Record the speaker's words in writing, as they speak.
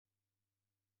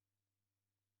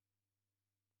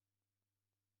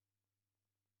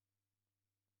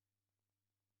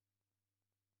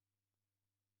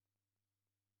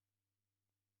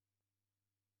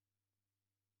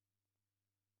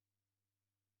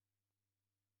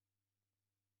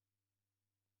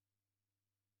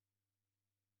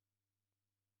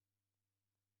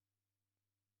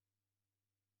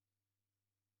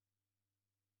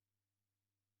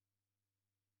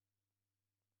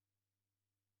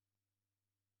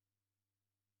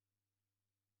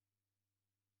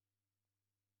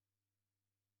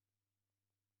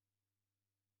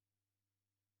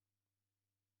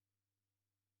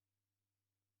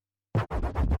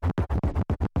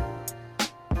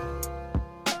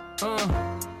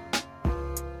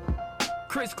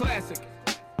Chris Classic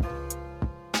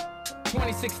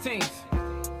 2016.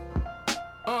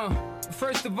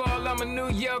 First of all, I'm a New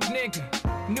York nigga.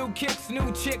 New kicks,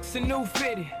 new chicks, and new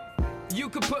fitted. You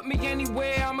could put me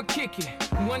anywhere, I'ma kick it.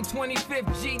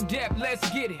 125th G-Dep, let's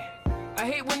get it. I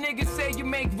hate when niggas say you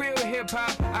make real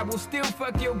hip-hop. I will still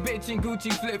fuck your bitch in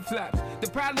Gucci flip-flops.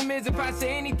 The problem is if I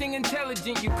say anything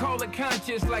intelligent, you call it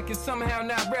conscious like it's somehow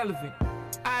not relevant.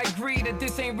 I agree that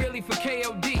this ain't really for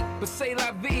KOD, but say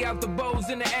la vie out the bows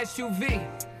in the SUV.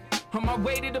 On my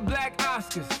way to the Black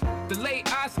Oscars, the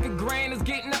late Oscar Grant is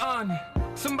getting the honor.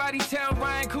 Somebody tell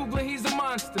Ryan Coogler he's a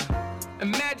monster. And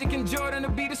Magic and Jordan will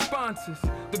be the sponsors.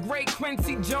 The great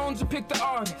Quincy Jones will pick the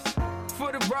artist.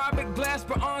 For the Robert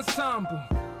Glasper Ensemble.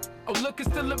 Oh, look, it's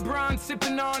the LeBron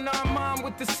sipping on Armand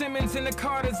with the Simmons and the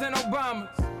Carters and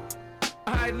Obamas.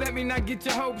 Alright, let me not get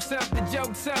your hopes up, the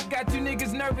joke's up. Got you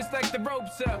niggas nervous like the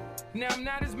ropes up. Now I'm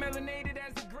not as melanated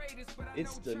as the greatest, but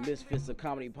It's the Misfits of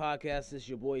Comedy podcast. It's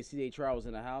your boy C.A. Trials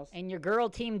in the house. And your girl,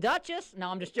 Team Duchess. No,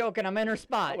 I'm just joking. I'm in her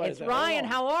spot. What It's is that? Ryan.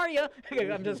 How are you?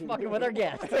 I'm just fucking with our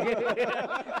guest.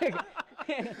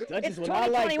 Duchess, It's when I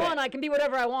like 2021. that. I can be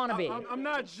whatever I want to be. I'm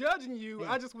not judging you.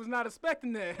 I just was not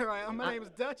expecting that. Right? My name is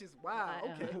Duchess. Wow.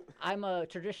 Okay. I'm a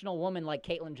traditional woman like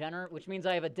Caitlyn Jenner, which means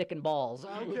I have a dick and balls.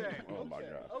 Okay. Oh my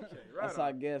God. Okay. Right. That's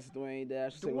our guest, Dwayne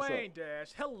Dash. Say what's Dwayne up.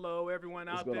 Dash. Hello, everyone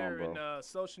What's out going there on, bro? in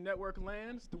social network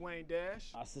land. It's Dwayne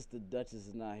Dash. Our sister Duchess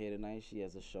is not here tonight. She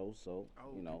has a show, so,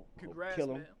 you know, Congrats,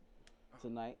 kill him man.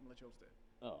 tonight. I'm gonna let you host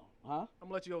that. Oh, huh? I'm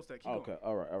gonna let you host that. Keep Okay, going.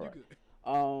 all right. You good.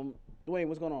 Dwayne,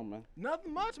 what's going on, man?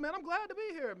 Nothing much, man. I'm glad to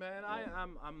be here, man.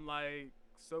 I'm like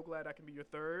so glad I can be your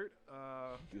third.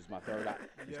 You was my third eye.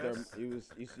 Yes.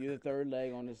 You're the third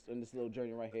leg on this little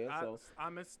journey right here. So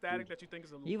I'm ecstatic that you think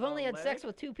it's a. You've only had leg. sex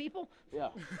with 2 people? yeah,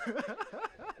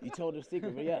 you told the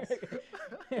secret, but yes,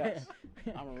 yes,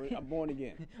 I'm born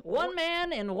again. 1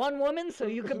 man and 1 woman, so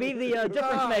you could be the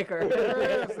difference maker.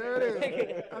 There it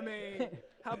is. I mean,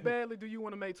 how badly do you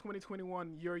want to make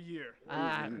 2021 your year?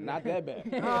 Not that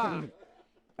bad.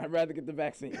 I'd rather get the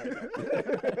vaccine.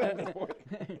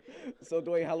 So,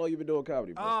 Dwayne, how long you been doing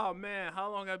comedy, bro? Oh man, how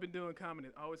long I've been doing comedy?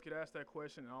 I always get asked that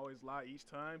question and I always lie each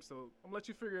time. So I'm gonna let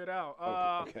you figure it out.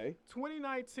 Okay.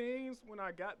 2019's when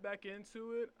I got back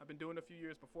into it. I've been doing it a few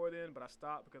years before then, but I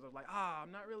stopped because I was like,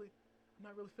 I'm not really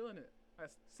feeling it. I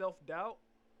had self-doubt,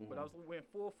 but I went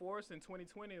full force in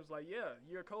 2020. It was like,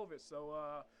 year of COVID. So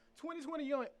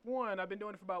 2021, I've been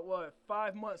doing it for about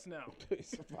 5 months now.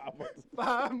 5 months.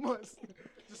 5 months.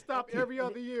 Just stop every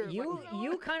other year. It's You like,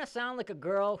 you kind of sound like a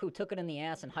girl who took it in the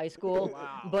ass in high school,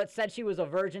 Wow. but said she was a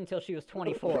virgin till she was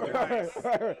 24.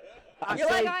 I You're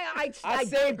saved, like, I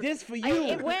saved this for you.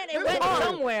 It went part.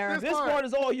 somewhere. This part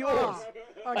is all yours.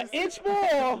 An inch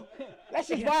more, that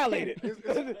shit's violated.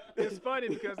 It's funny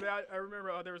because I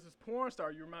remember there was this porn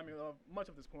star. You remind me of much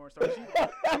of this porn star.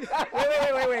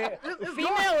 Wait.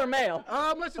 Female or male?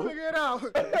 Let you figure it out.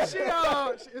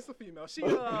 It's a female.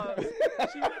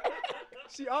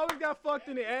 She always got fucked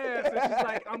in the ass, and she's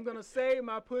like, I'm gonna save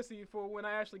my pussy for when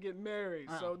I actually get married.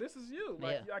 So this is you.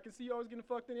 Like Yeah. I can see you always getting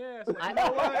fucked in the ass. Like, you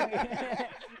know what?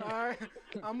 All right,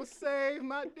 I'm gonna save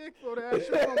my dick for the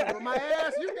actual woman, but my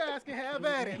ass, you guys can have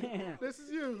at it. This is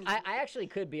you. I actually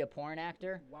could be a porn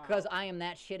actor Wow. because I am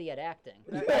that shitty at acting.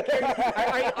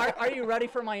 Are you ready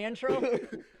for my intro?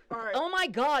 All right. Oh my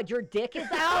God, your dick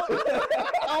is out!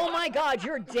 Oh my God,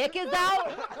 your dick is out!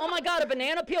 Oh my God, a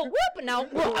banana peel, whoop, and now.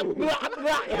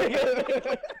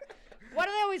 Why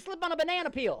do they always slip on a banana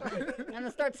peel and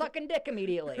then start sucking dick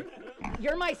immediately?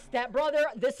 You're my stepbrother.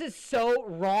 This is so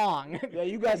wrong. Yeah,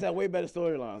 you guys have way better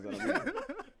storylines than me.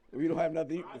 We don't have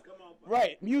nothing.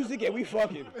 Right, music and we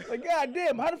fucking. Like, God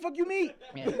damn, how the fuck you meet?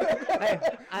 He's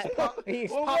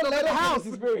Well, let the house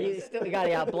experience. you got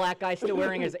a black guy still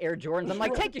wearing his Air Jordans. I'm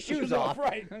like, take your shoes off.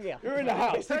 Right. Yeah. You're in the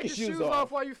house. Take your shoes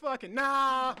off while you fucking.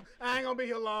 Nah, I ain't gonna be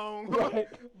here long. Right.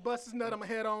 Bust his nut, I'ma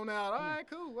head on out. All right,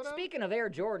 cool. Whatever. Speaking of Air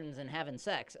Jordans and having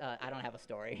sex, I don't have a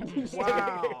story.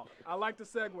 Wow. I like the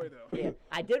segue though. Yeah,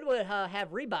 I did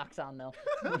have Reeboks on though.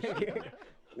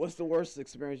 What's the worst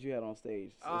experience you had on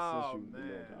stage? Oh since you've been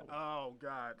doing man. comedy? Oh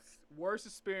God. Worst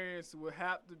experience would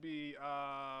have to be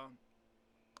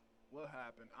what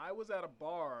happened? I was at a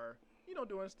bar,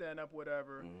 doing stand up,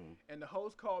 whatever, and the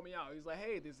host called me out. He's like,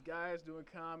 "Hey, this guy's doing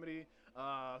comedy.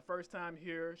 First time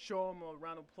here. Show him a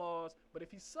round of applause. But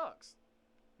if he sucks,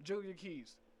 jiggle your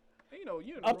keys." And,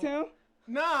 Uptown?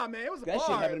 Nah, man, it was a That bar.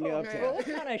 shit happened to me Oh, uptown. man. What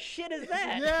kind of shit is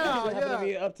that? Yeah, It happened to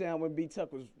me yeah. in Uptown when B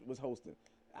Tuck was hosting.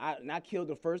 I killed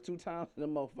the first 2 times, and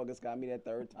them motherfuckers got me that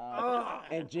 3rd time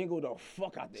and jingled the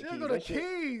fuck out their Jiggle keys. the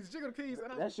keys. Jiggle the keys.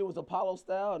 And That shit was Apollo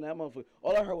style, and that motherfucker.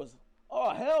 All I heard was,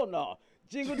 Oh, hell no.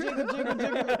 Jingle, jingle, jingle,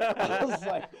 jingle. I was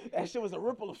like, that shit was a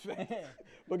ripple effect.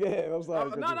 But go ahead, I'm sorry.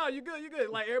 No, you good.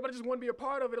 Like, everybody just want to be a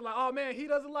part of it. Like, oh, man, he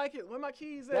doesn't like it. Where my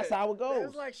keys at? That's how it goes.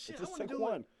 It's like, shit, It's I a want to sick do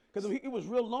one. it. Because he was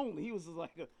real lonely. He was just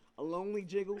like a lonely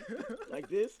jiggle, like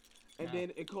this. And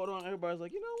then it caught on. Everybody's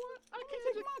like, you know what? I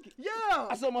can't take my keys. Yeah.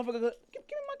 I saw motherfucker go, give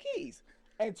me my keys.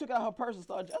 And took out her purse and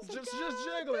started Just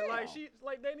jiggling.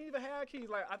 Like, they didn't even have keys.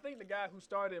 Like, I think the guy who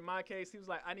started in my case, he was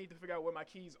like, I need to figure out where my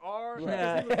keys are.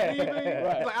 Right. He was leaving.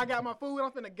 Right. He's like, I got my food,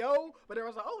 I'm finna go. But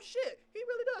everyone's like, oh shit, he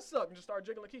really does suck. And just started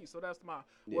jiggling keys. So that's my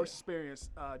worst experience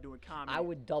doing comedy. I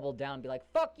would double down and be like,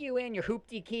 fuck you and your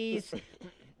hoopty keys.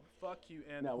 Fuck you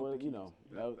and No, the well, hoopty you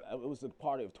keys. know, it was the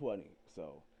party of 20.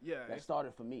 So Yeah. that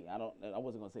started for me. I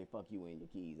wasn't gonna say fuck you and your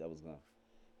keys.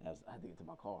 I had to get to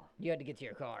my car. You had to get to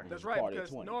your car. That's a right, party of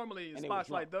because 20. normally in And they were spots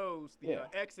like those, the Yeah.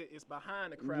 exit is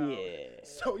behind the crowd. Yeah.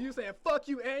 So you saying fuck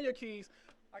you and your keys.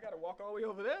 I gotta walk all the way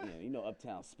over there. Yeah, you know,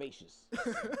 Uptown spacious.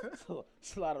 So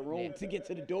it's a lot of room to get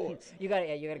to the doors. You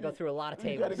gotta go through a lot of You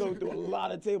tables. gotta go through a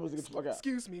lot of tables to get the fuck out.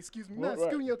 Excuse me. You Right, not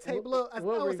screwing your table up. I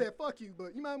we'll always re- said fuck you,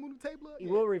 but you mind moving the table up?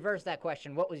 We'll reverse that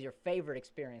question. What was your favorite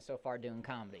experience so far doing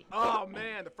comedy? Oh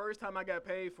man, the first time I got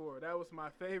paid for it, that was my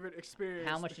favorite experience.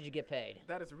 How much did you get paid?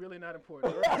 That is really not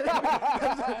important.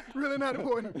 That is really not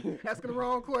important. Asking the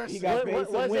wrong question. He got paid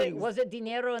some wings. Was it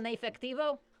dinero en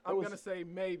efectivo? I'm gonna say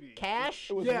maybe. Cash?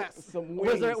 It was Yes. some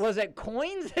wings. Was it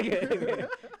coins?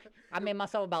 I made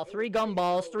myself about 3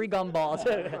 gumballs.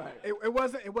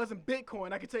 It wasn't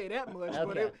Bitcoin. I can tell you that much.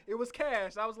 But Okay. it was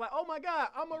cash. I was like, oh my god,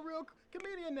 I'm a real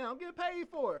comedian now. I'm getting paid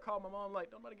for it. Called my mom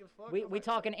like, nobody gives a fuck. I We was like,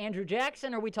 talking Andrew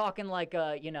Jackson or we talking like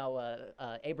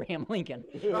Abraham Lincoln?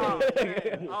 Oh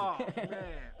man.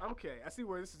 Okay, I see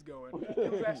where this is going.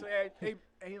 It was actually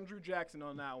Andrew Jackson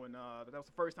on that one. That was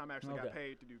the first time I actually got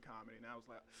paid to do comedy, and I was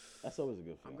like, That's always a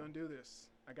good feeling. I'm gonna do this.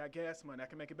 I got gas money. I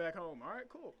can make it back home. All right,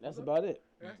 cool. That's about it.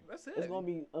 That's it. It's gonna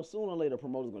be sooner or later.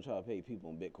 Promoters gonna try to pay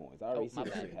people in bitcoins. I already see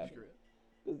that shit happen.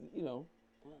 Cause you know,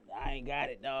 I ain't got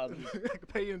it, dog. I can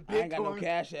pay you in I ain't got no Bitcoin.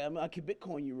 cash. I can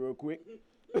Bitcoin you real quick.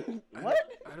 What?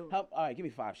 All right, give me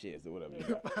 5 shares or whatever. You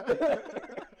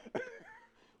got.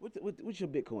 What's your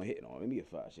Bitcoin hitting on? Let me get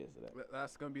 5 shares of that.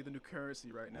 That's gonna be the new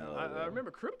currency right now. Oh, I yeah.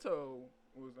 remember crypto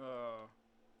was.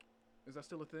 Is that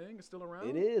still a thing? It's still around?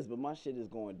 It is, but my shit is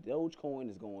going. Dogecoin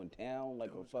is going down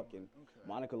like a fucking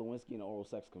Monica Lewinsky in an oral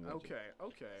sex convention.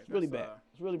 Okay. It's really That's, bad.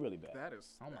 It's really, really bad. That is.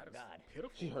 Oh my that is God.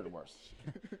 Pitiful. She heard it worse.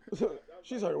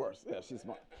 She's heard it worse. Yeah, she's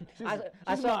mine.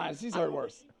 I saw- mine. She's heard it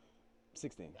worse.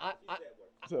 16.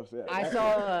 So, yeah. I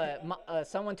saw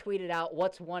someone tweeted out,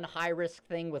 "What's one high risk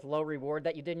thing with low reward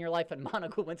that you did in your life?" And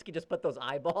Monica Lewinsky just put those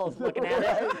eyeballs looking at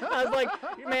it. I was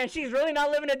like, "Man, she's really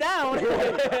not living it down."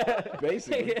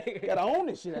 Basically, gotta own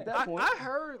this shit at that point. I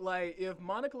heard like if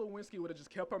Monica Lewinsky would have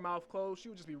just kept her mouth closed, she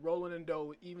would just be rolling in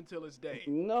dough even till this day.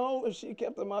 No, if she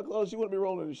kept her mouth closed, she wouldn't be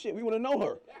rolling the shit. We wouldn't know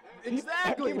her.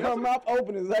 Exactly. Keep her mouth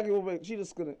open is exactly what she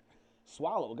just gonna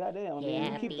swallow. Goddamn. I mean,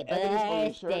 you keep Happy the evidence for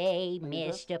your shirt. birthday,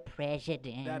 Mr.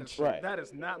 President. That is Right. That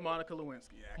is not Monica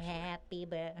Lewinsky. Actually, Happy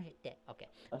birthday. Okay.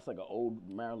 That's like an old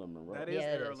Marilyn Monroe. that is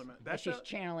Yeah, it their is. element. But she's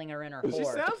channeling her inner She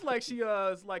whore. sounds like she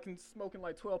is like smoking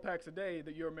like 12 packs a day.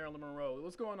 That you're Marilyn Monroe.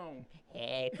 What's going on?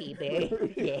 Happy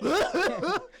birthday.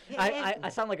 I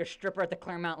sound like a stripper at the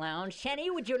Claremont Lounge.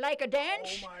 Shenny, would you like a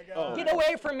dance? Oh my God. Get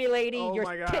away from me, lady. Oh Your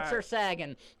my tits God. are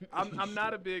sagging. I'm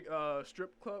not a big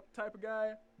strip club type of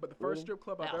guy, but the first strip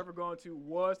club I've No. ever gone to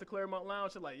was the Claremont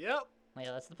Lounge. I'm like, yep,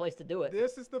 Yeah, that's the place to do it.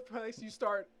 this is the place you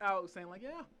start out saying like,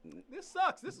 yeah, this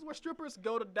sucks. This is where strippers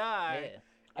go to die. Yeah.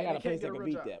 I and got they a place can't get that a can real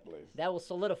beat job. that place. That will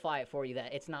solidify it for you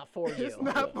that it's not for you. It's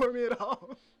not for me at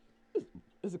all.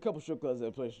 There's a couple strip clubs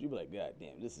that place you be like, God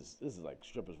damn, this is like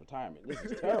strippers' retirement. This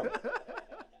is terrible.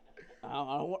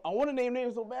 I want to name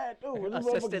names so bad too. This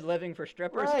Assisted motherfuckers- living for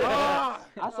strippers. Right. Ah!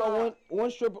 I saw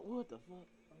one stripper. What the fuck?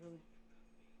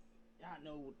 Y'all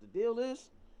know what the deal is?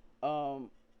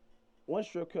 One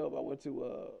strip club I went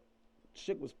to,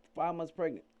 chick was 5 months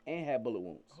pregnant and had bullet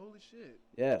wounds. Holy shit.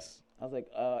 Yes. I was like,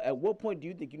 at what point do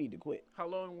you think you need to quit? How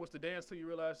long was the dance till you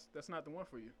realized that's not the one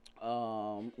for you?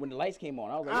 When the lights came on,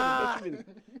 I was like, bitch,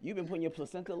 you been putting your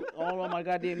placenta all on my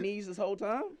goddamn knees this whole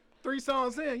time? 3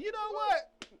 songs in, you know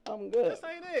what? I'm good. This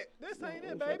ain't it. This ain't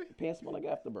it, baby. Pants smell like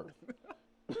afterbirth.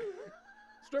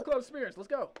 Strip club experience. Let's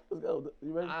go. Let's go.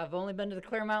 You ready? I've only been to the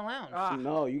Claremont Lounge.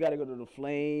 No, you got to go to the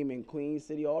Flame in Queen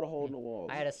City, all the hole in the walls.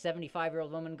 I had a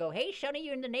 75-year-old woman go, "Hey, Shunny,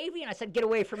 you in the Navy?" And I said, "Get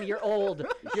away from me. You're old.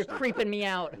 You're creeping me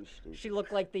out." She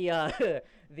looked like the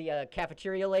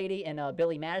cafeteria lady in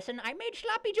Billy Madison. "I made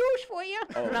sloppy joes for you."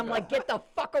 And I'm like, "Get the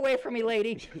fuck away from me,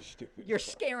 lady. Stupid. You're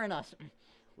scaring us."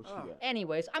 What you got?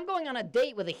 Anyways, I'm going on a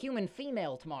date with a human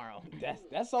female tomorrow.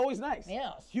 That's always nice.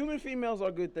 Yes. Human females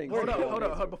are good things. Hold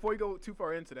up. Before you go too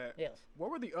far into that, Yes.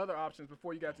 what were the other options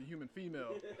before you got to human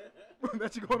female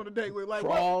that you're going on a date with? Like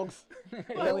Frogs,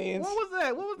 what aliens. was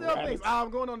that? What was the other things? Rabbits. I'm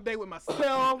going on a date with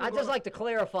myself. I just like to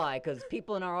clarify because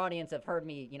people in our audience have heard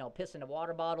me, piss into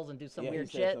water bottles and do some Yeah, weird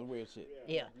he said shit. some weird shit.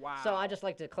 Yeah. Wow. So I just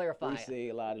like to clarify. We say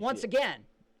a lot of Once shit. again,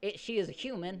 she is a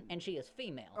human and she is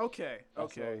female. Okay.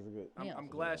 That's Okay. always good. Yeah. I'm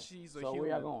glad she's a So human. where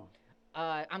y'all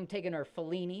going? I'm taking her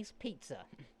Fellini's pizza.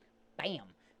 Bam.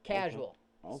 Casual.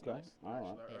 Okay.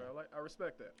 All right. I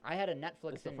respect that. I had a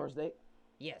Netflix It's the and first date.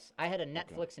 yes, I had a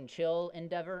Netflix and chill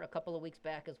endeavor a couple of weeks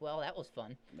back as well. That was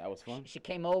fun. That was fun. She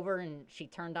came over and she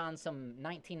turned on some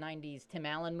 1990s Tim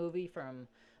Allen movie from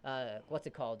what's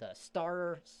it called?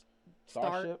 Starship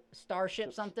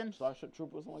something? Starship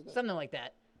Troopers, something like that. Something like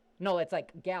that. No, it's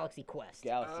like Galaxy Quest.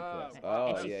 Galaxy Oh, Quest. wow. Oh,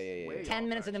 And yeah, she's yeah, way yeah. 10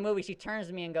 minutes in the movie, she turns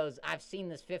to me and goes, I've seen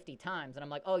this 50 times. And I'm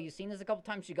like, oh, you've seen this a couple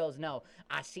times? She goes, no,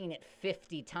 I've seen it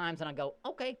 50 times. And I go,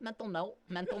 okay, mental note.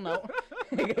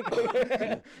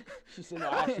 She said, no,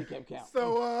 I actually kept count.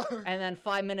 So, And then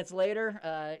 5 minutes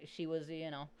later, she was,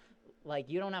 like,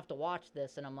 you don't have to watch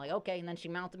this. And I'm like, okay. And then she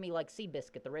mounted me like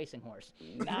Seabiscuit, the racing horse.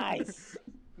 Nice.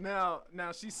 now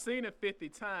she's seen it 50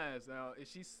 times. Now,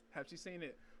 have she seen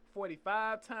it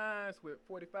 45 times with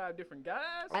 45 different guys?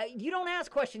 You don't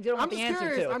ask questions you don't I'm have the just answer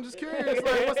curious. to. I'm just curious.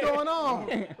 Like, what's going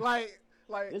on? Like.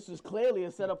 This was clearly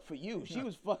a setup for you. She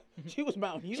was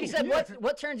mounting you. She said,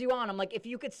 what turns you on? I'm like, if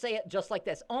you could say it just like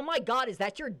this. Oh my God, is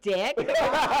that your dick?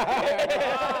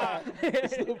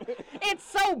 It's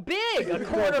so big, a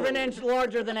quarter of an inch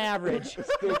larger than average.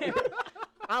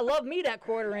 I love me that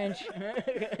quarter inch.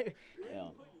 Yeah.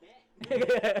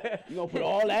 You gonna put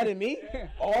all that in me?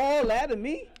 All that in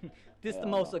me? This the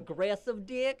most aggressive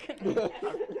dick.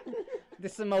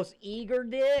 This the most eager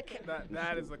dick.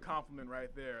 That is a compliment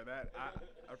right there. That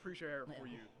I appreciate her for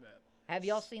you. Have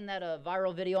y'all seen that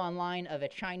viral video online of a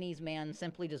Chinese man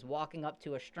simply just walking up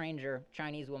to a stranger,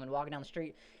 Chinese woman walking down the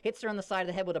street, hits her on the side of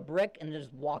the head with a brick, and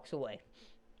just walks away?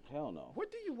 Hell no. What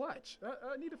do you watch?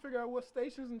 I need to figure out what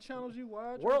stations and channels you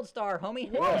watch. World Star, homie.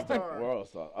 World Star. World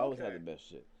Star. I always had Okay. the best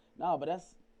shit. Nah, but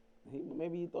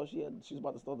maybe he thought she was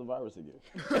about to start the virus again.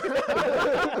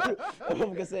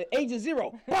 Motherfucker said, Agent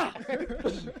Zero. Bah!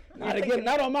 Not again,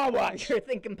 not on my watch. You're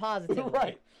thinking positively.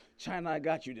 Right. China, I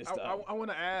got you this time. I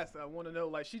want to ask. I want to know.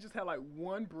 Like, she just had like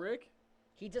one brick.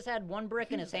 He just had one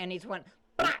brick in his hand. He just went,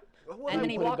 bah! What And then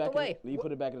if- he Put it walked back in- away. Did he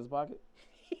put it back in his pocket?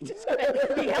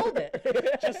 He held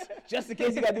it. Just in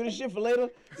case he gotta do this shit for later.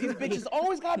 These bitches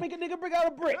always gotta make a nigga bring out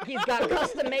a brick. He's got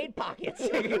custom-made pockets.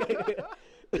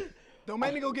 Don't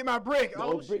make me go get my brick.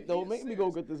 Don't make me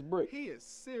go get this brick. He is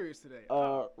serious today.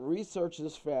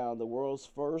 Researchers found the world's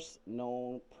first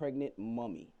known pregnant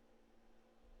mummy.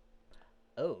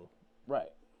 Oh. Right.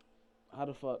 How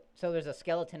the fuck? So there's a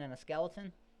skeleton and a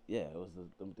skeleton? Yeah, it was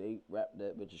they wrapped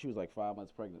that bitch. She was like 5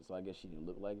 months pregnant, so I guess she didn't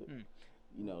look like it.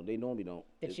 You know, they normally don't.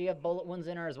 Did she have bullet wounds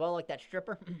in her as well, like that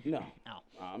stripper? No.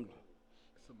 Oh.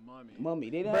 It's a mummy. Mummy.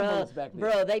 They didn't have bullets back then.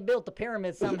 Bro, they built the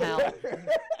pyramid somehow.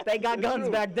 They got guns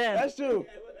True. back then. That's true.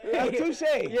 That's touche.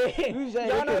 Touche.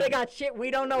 Y'all know they got shit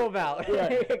we don't know about.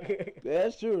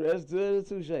 That's true. That's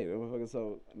touche. Motherfucker.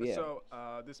 So yeah. So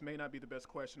this may not be the best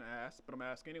question to ask, but I'm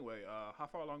gonna ask anyway. How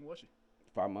far along was she?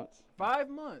 5 months. 5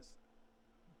 months.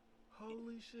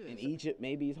 Holy shit. In Egypt,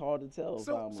 maybe it's hard to tell.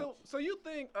 5 months. So you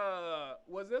think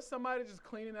was there somebody just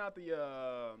cleaning out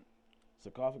the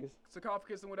Sarcophagus.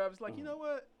 sarcophagus and whatever? It's like, you know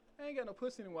what? I ain't got no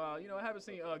pussy in a while. You know, I haven't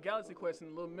seen Galaxy Quest in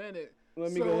a little minute.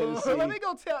 Let me go ahead and see. Let me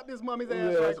go tap this mummy's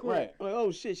ass Yeah, right quick. right. Like,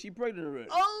 oh shit, she pregnant already.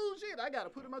 Oh shit, I gotta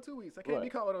put in my 2 weeks. I can't be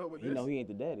Right. calling her with this. You know he ain't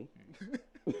the daddy.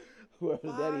 Whoever the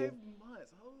 5 daddy is,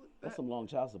 months. that's some long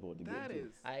child support to get. That too.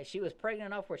 is. She was pregnant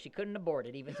enough where she couldn't abort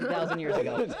it even 2,000 years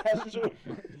ago. That's true.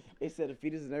 They said the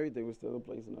fetus and everything was still in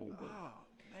place and everything. Oh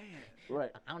man.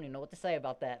 Right. I don't even know what to say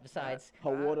about that. Besides,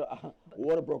 Her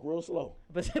water broke real slow.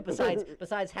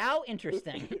 besides how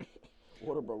interesting.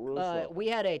 Water broke real slow. We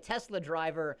had a Tesla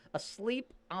driver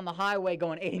asleep on the highway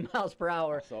going 80 miles per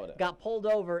hour. I saw that. Got pulled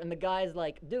over, and the guy's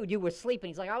like, dude, you were sleeping.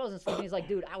 He's like, I wasn't sleeping. He's like,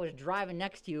 dude, I was driving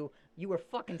next to you. You were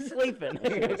fucking sleeping.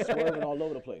 Swerving all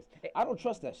over the place. I don't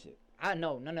trust that shit.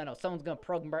 No. Someone's going to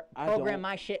don't- program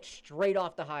my shit straight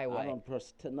off the highway. I don't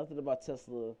trust nothing about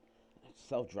Tesla,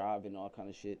 self-driving, all kind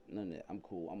of shit. None of that. I'm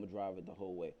cool. I'm gonna drive it the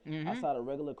whole way. Outside of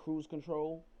regular cruise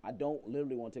control, I don't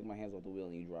literally want to take my hands off the wheel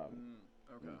and you driving.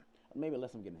 Okay. Maybe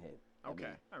unless I'm getting head.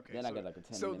 Okay. Then I got like a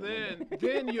 10 So minute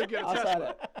then you'll get a Outside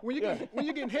Tesla. that. When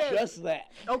you getting head. Just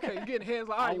that. Okay, you getting heads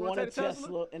like, all I right, you want want a to take a Tesla?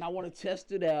 Tesla, and I want to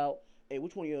test it out Hey,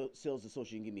 which one of your sales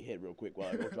associates can give me head real quick while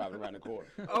I go driving around the corner?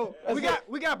 Oh, we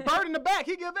got Bert in the back.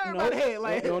 He give everybody head.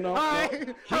 Like, no. all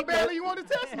right, how Keep badly Bert. you want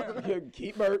the Tesla?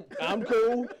 Keep Bert. I'm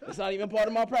cool. It's not even part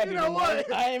of my practice. You know anymore.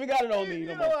 what? I ain't even got it on me. You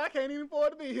no know more. what? I can't even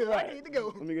afford to be here. I need to go.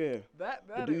 Let me go here.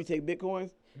 That Do you is- take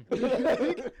Bitcoins?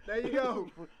 There you go.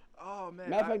 Oh man.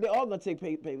 Matter of fact, they all gonna take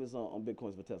payments on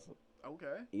Bitcoins for Tesla.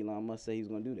 Okay. Elon Musk say he's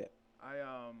gonna do that.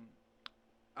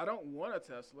 I don't want a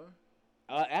Tesla.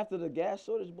 After the gas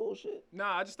shortage bullshit.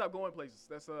 Nah, I just stopped going places.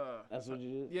 That's what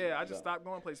you did. Yeah, I just stopped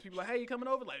going places. People like, hey, you coming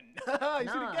over? Like, nah, you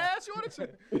see Nah. the gas shortage?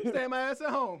 Stay my ass at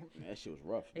home. Man, that shit was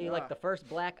rough. Hey, you're like the first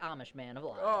black Amish man of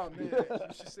life. Oh man, you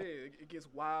should see it. It gets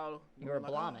wild. You're a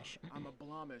Like, Blamish. oh, I'm a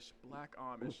Blamish, black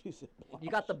Amish. He said, You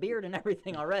got the beard and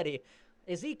everything already.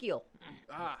 Ezekiel.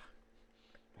 Ah,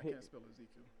 I can't spell Ezekiel.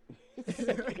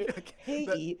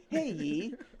 Hey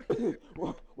ye,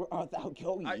 where art thou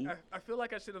going? I feel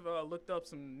like I should have looked up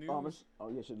some news. Amish? Oh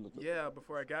yeah, should look. Yeah,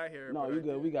 before I got here. No, but you I good.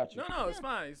 did. We got you. No, it's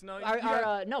fine. It's, no,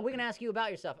 No, we're gonna ask you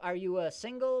about yourself. Are you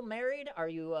single, married? Are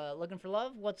you looking for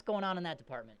love? What's going on in that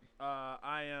department?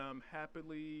 I am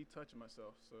happily touching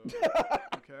myself. So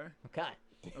Okay. okay.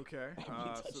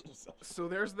 touching yourself. So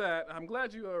there's that. I'm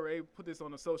glad you were able to put this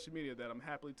on the social media that I'm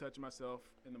happily touching myself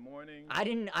in the morning. I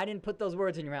didn't put those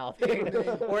words in your mouth,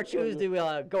 or choose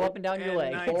to go up and down your And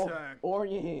leg. nighttime. Or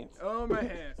in your hands. Oh my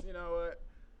hands. You know what?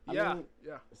 I Yeah, mean,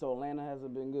 yeah. So Atlanta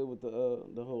hasn't been good with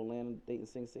the whole Atlanta dating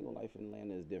single life in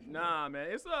Atlanta is different. Nah, man.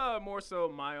 It's more so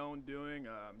my own doing.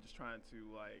 I'm just trying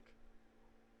to like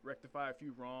rectify a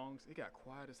few wrongs. It got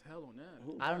quiet as hell on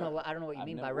that. I don't know what you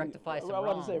mean by rectify some I was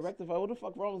about wrongs. to say rectify. What the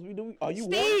fuck wrongs we do? Are you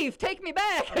Steve, take me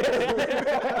back.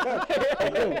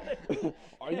 wanted?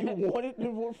 Are you wanted?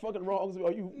 What fucking wrongs?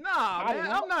 Are you? Nah, hiding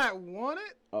man. out? I'm not wanted.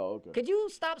 Oh, okay. Could you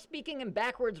stop speaking in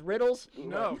backwards riddles?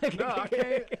 No,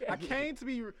 I came to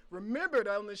be remembered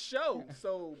on the show.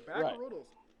 So back Right. riddles.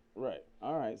 Right.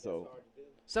 All right. So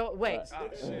So wait, Right. Ah,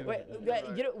 shit. wait,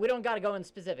 we don't gotta go in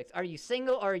specifics. Are you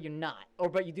single or are you not?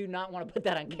 But you do not want to put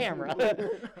that on camera.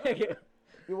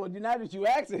 well, now that you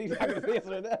asked it, he's not gonna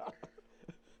answer it now.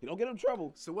 You don't get him in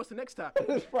trouble. So what's the next topic?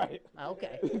 That's right.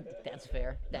 Okay, that's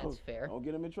fair. That's fair. Don't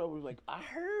get him in trouble. He's like, I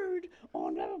heard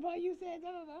on blah blah blah. You said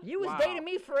blah blah blah. You was Wow. dating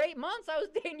me for 8 months. I was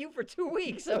dating you for 2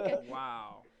 weeks. Okay.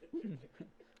 Wow.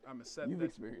 I'm accept You've that.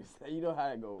 experienced that. You know how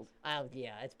it goes. Oh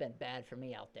yeah, it's been bad for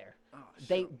me out there. Oh,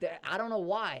 They, shit. I don't know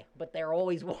why, but they're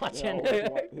always watching.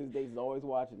 His date's always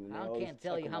watching. And they I always can't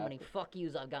tell you check how him many after. fuck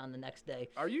yous I've gotten the next day.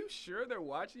 Are you sure they're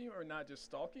watching you or not just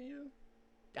stalking you?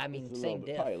 I mean, It's a same little bit-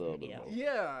 diff. probably a little bit Yeah.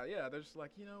 more. Yeah. They're just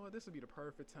like, you know what? This would be the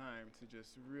perfect time to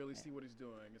just really see what he's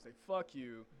doing and say, fuck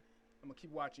you. I'm gonna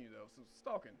keep watching you though. So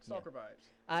stalker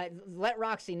vibes. Let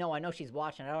Roxy know. I know she's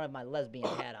watching. I don't have my lesbian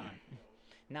hat on.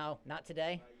 No, not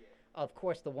today. Of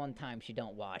course, the one time she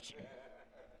don't watch.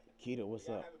 Keita, what's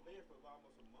up?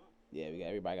 Yeah,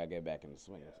 everybody got to get back in the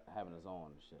swing of having his own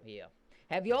and shit. Yeah.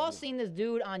 Have you all seen this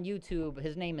dude on YouTube?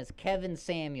 His name is Kevin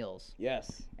Samuels.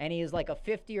 Yes. And he is like a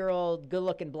 50-year-old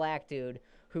good-looking black dude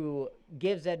who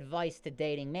gives advice to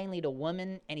dating, mainly to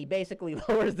women, and he basically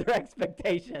lowers their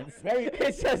expectations.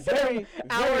 It's just him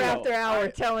hour very after low. hour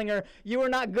telling her, you are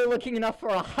not good-looking enough for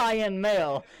a high-end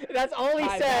male. That's all he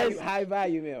says. High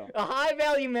value meal. A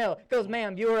high-value male. Goes,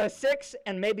 ma'am, you are a 6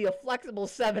 and maybe a flexible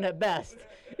 7 at best.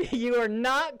 You are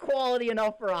not quality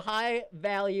enough for a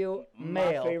high-value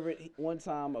male. My favorite, one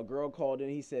time a girl called in.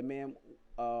 He said, ma'am,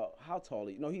 how tall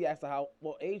are you? No, he asked her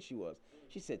what age she was.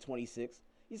 She said 26.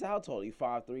 He said, how tall are you?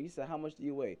 5'3". He said, how much do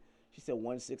you weigh? She said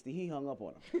 160. He hung up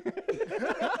on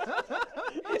her.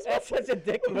 That's such a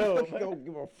dick move. He don't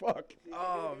give a fuck.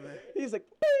 Oh man. He's like,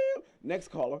 bam. Next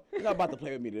caller. You're not about to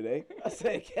play with me today. I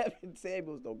said, Kevin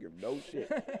Samuels don't give no shit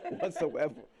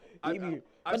whatsoever.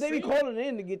 But they be seen- calling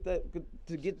in to get the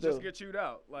Just get chewed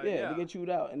out. Like to get chewed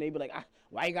out, and they be like,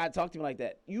 why you gotta talk to me like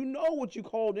that? You know what you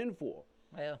called in for.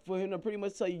 Yeah. For him to pretty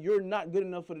much tell you you're not good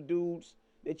enough for the dudes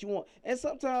that you want. And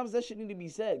sometimes that shit need to be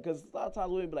said, because a lot of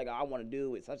times women be like, I want to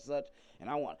do it such and such, and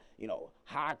I want,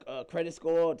 high credit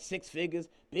score, 6 figures,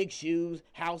 big shoes,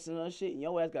 house and other shit, and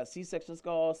your ass got C-section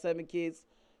scars, 7 kids,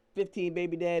 15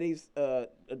 baby daddies,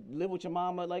 live with your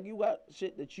mama. Like, you got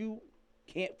shit that you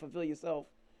can't fulfill yourself.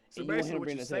 So and you want him basically, to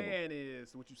bring to the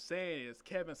table. what you're saying is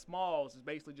Kevin Smalls is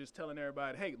basically just telling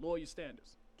everybody, hey, lower your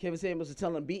standards. Kevin Samuels is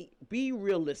telling him, be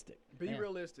realistic. Be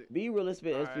realistic. Be realistic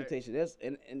with All right. expectation. That's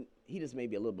and he just may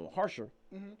be a little bit harsher.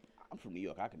 I'm from New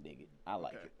York. I can dig it. I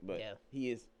like Okay. it. But Yeah. he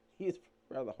is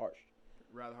rather harsh.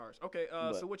 Rather harsh. Okay,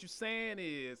 But- so what you're saying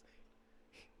is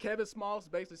Kevin Smalls is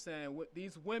basically saying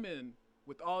these women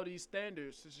with all these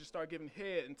standards should just start giving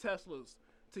head and Teslas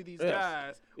to these Yes.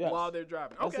 guys Yes. while they're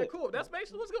driving. That's Okay, it. cool. That's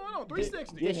basically what's going on. Get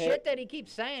 360. The head. shit that he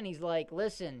keeps saying, he's like,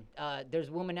 listen,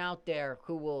 there's women out there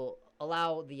who will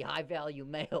allow the high value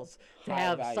males to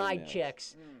have High-value side males.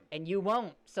 chicks, and you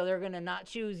won't. So they're gonna not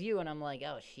choose you. And I'm like,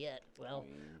 oh shit. Well,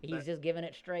 he's just giving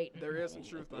it straight. There is some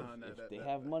truth behind If that. they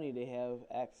have money, they have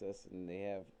access and they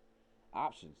have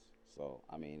options. So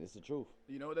I mean, it's the truth.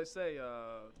 You know what they say?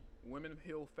 Women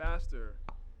heal faster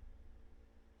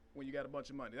when you got a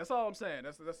bunch of money. That's all I'm saying.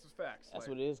 That's the facts. That's Like,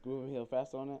 what it is. Groove Hill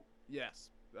fast on that.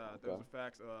 Yes. Those Okay. are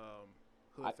facts.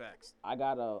 Hood facts. I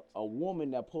got a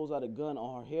woman that pulls out a gun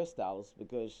on her hairstylist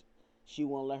because she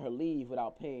won't let her leave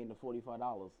without paying the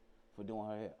 $45 for doing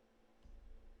her hair.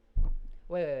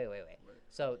 Wait.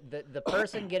 So the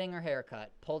person getting her hair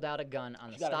cut pulled out a gun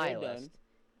on She the got her hair stylist, done.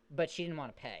 but she didn't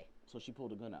want to pay. So she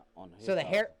pulled a gun out on her. So the hairstylist.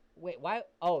 hair. Wait, why?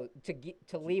 Oh,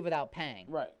 to leave without paying.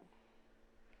 Right.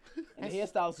 And the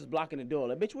hairstylist is blocking the door.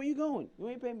 Like, bitch, where you going? You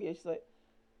ain't paying me. And she's like,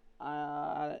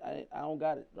 I don't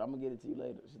got it. I'm gonna get it to you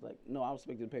later. She's like, no, I'm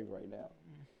expecting the paper right now.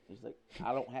 And she's like,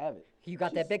 I don't have it. You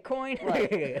got that Bitcoin?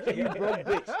 Right. You broke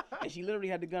bitch. And she literally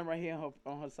had the gun right here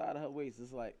on her side of her waist.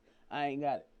 It's like, I ain't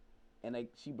got it. And like,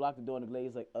 she blocked the door and the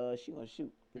lady's like, she gonna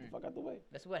shoot. Get the fuck out the way.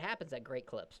 That's what happens at Great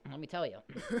Clips. Let me tell you.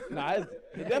 Nah, it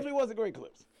definitely wasn't great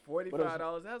clips.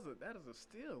 $45. That is a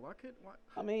steal. Why?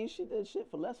 I mean, she did shit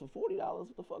for less for $40.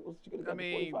 What the fuck was she could have got I for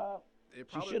mean, 45? It She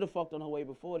probably, should have fucked on her way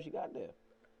before she got there.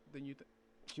 Then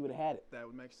She would have had it. that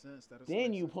would make sense. That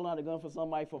Then you pull out a gun for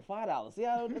somebody for $5. See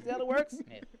how it works?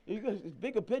 Yeah. It's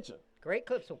bigger picture. Great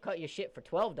Clips will cut your shit for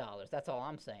 $12. That's all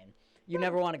I'm saying. You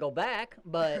never want to go back,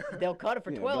 but they'll cut it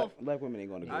for Yeah, 12. black women ain't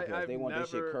going to go I- because they I've want their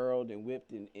shit never- curled and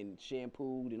whipped and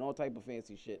shampooed and all type of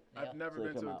fancy shit. Yeah. I've never So they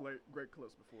been come to a out. great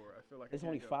clips before. I feel like There's I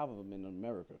only can't go. 5 of them in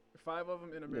America. 5 of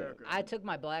them in America. I took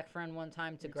my black friend one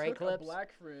time to You Great took Clips. A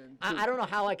black friend. I don't know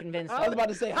how I convinced I was him. about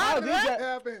to say, How did that that?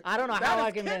 happen? I don't know That how is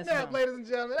I convinced kidnap, him. ladies and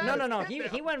gentlemen. That No. is He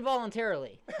kidnap. went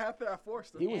voluntarily. After I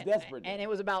forced him. He was desperate. And it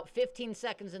was about 15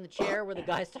 seconds in the chair where the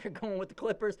guy started going with the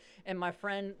clippers, and my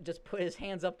friend just put his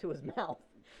hands up to his mouth.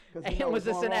 'Cause he And know it was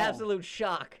what's just an going on. absolute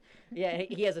shock. Yeah,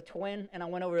 he has a twin, and I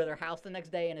went over to their house the next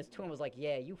day, and his twin was like,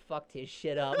 yeah, you fucked his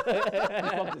shit up.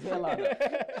 Fucked his hairline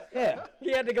up. Yeah.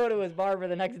 He had to go to his barber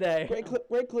the next day.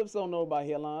 Great clips don't know about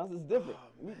hairlines. It's different.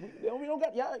 We don't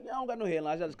got y'all don't got no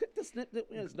hairlines. Y'all just click the snip.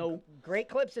 There's no. Great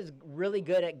Clips is really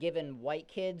good at giving white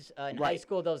kids in high Right.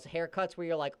 school those haircuts where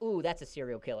you're like, ooh, that's a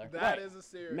serial killer. That is a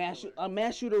serious.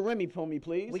 Mass shooter Remy for me,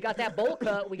 please. We got that bowl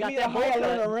cut. We Give got me that a bowl higher cut.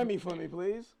 learner Remy for me,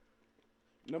 please.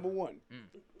 Number 1.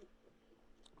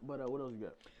 But what else you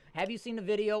got? Have you seen the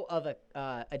video of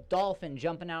a dolphin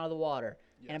jumping out of the water?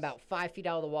 And about 5 feet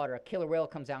out of the water, a killer whale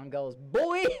comes out and goes,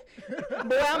 boy,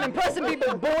 I'm impressing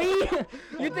people, boy.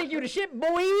 You think you the shit,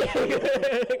 boy?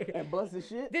 And bust the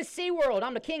shit. This SeaWorld,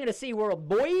 I'm the king of the SeaWorld,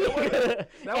 boy.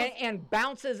 and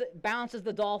bounces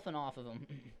the dolphin off of him.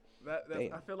 That's,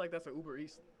 Damn. I feel like that's an Uber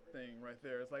Eats thing right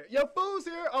there. It's like, your food's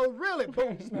here. Oh, really?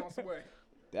 Boom, smells away.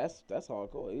 That's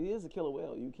hardcore. He is a killer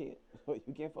whale. You can't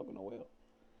fuck with no whale.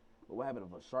 But what happened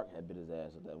if a shark had bit his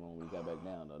ass at that one when we got back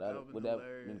down though? That Would was that been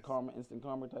hilarious. karma, instant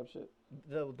karma type shit?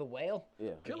 The whale? Yeah.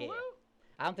 Killer Yeah. whale?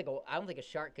 I don't think a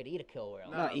shark could eat a killer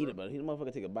whale. Not eat it, but he the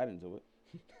motherfucker take a bite into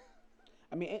it.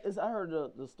 I mean, I heard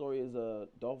the story is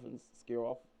dolphins scare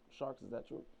off sharks. Is that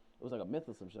true? It was like a myth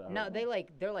or some shit. I heard No, about.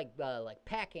 they're like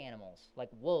pack animals, like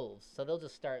wolves. So they'll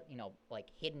just start, like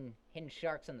hidden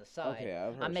sharks on the side. Okay,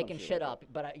 I've heard I'm making some shit shit like up,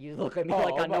 but you look at me Oh,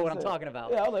 like was I about know to what I'm say. talking about.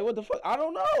 Yeah, I was like, what the fuck? I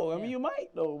don't know. I Yeah. mean, you might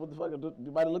know what the fuck.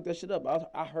 You might have looked that shit up.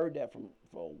 I heard that from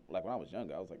like when I was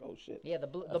younger. I was like, oh shit. Yeah, the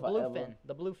If I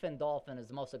ever- bluefin dolphin is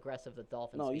the most aggressive of the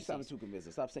dolphin No, you species. sounded too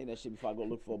convincing. Stop saying that shit before I go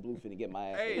look for a bluefin and get my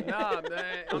ass. Hey, ate. nah,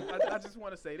 man. I just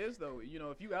want to say this, though. You know,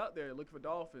 if you out there looking for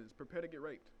dolphins, prepare to get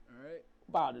raped, all right?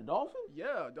 By the dolphin?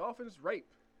 Yeah, dolphins rape.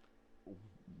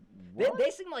 They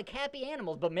seem like happy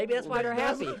animals, but maybe that's why they're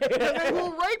happy. They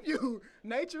will rape you.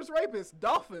 Nature's rapists,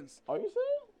 dolphins. Are you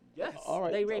serious? Yes. All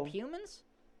right. They so rape humans?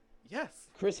 Yes.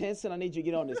 Chris Henson, I need you to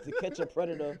get on this. To Catch a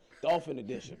Predator Dolphin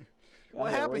Edition. What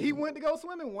I had happened? He raping. went to go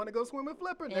swimming, wanted to go swimming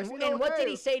flipper. Next And, thing you know, and what did hey,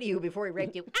 he say to you before he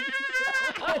raped you?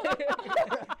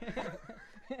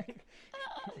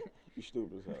 You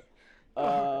stupid as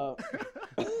hell.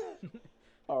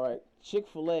 All right.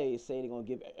 Chick-fil-A is saying they're going to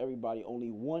give everybody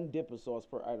only 1 dipping sauce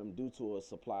per item due to a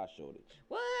supply shortage.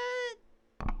 What?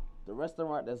 The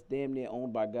restaurant that's damn near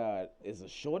owned by God is a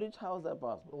shortage? How is that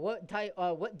possible? What type?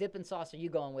 What dipping sauce are you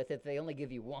going with if they only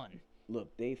give you one?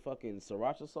 Look, they fucking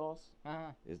sriracha sauce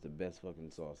Uh-huh. is the best fucking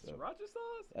sauce ever. Sriracha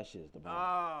sauce? That shit is the bomb.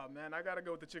 Ah, man, I gotta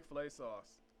go with the Chick-fil-A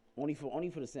sauce. Only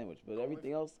for the sandwich, but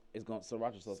everything else is going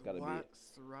sriracha sauce got to be it.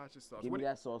 Sriracha sauce. Give What, me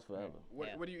that sauce forever. what,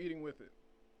 Yeah. what are you eating with it?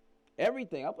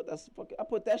 Everything. I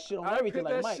put that shit on everything.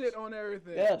 put Like that Mike's. shit on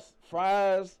everything. Yes,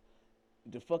 fries,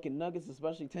 the fucking nuggets,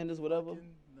 especially tenders, whatever.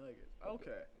 Fucking nuggets.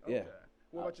 Okay. Yeah. Okay.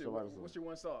 What about you? so what- What's your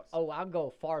one sauce? Oh, I'll go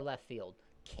far left field.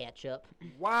 Ketchup.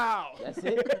 Wow. That's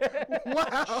it. Wow.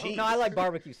 Jeez. No, I like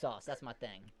barbecue sauce. That's my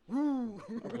thing. Ooh.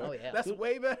 Oh, yeah. That's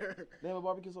way better. They have a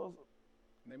barbecue sauce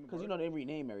Name a because you bar- know they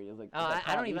rename areas like. Oh, it's like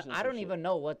I don't Polynesian or I some don't shit. even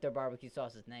know what their barbecue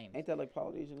sauce is named. Ain't that like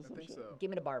Polynesian or I some think shit? so. Give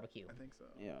me the barbecue. I think so.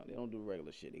 Yeah, they don't do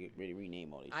regular shit. They really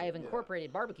rename all these. I have shit.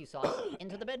 incorporated barbecue sauce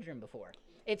into the bedroom before.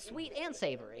 It's sweet and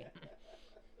savory.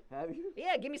 Have you?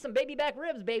 Yeah, give me some baby back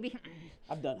ribs, baby.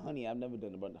 I've done honey. I've never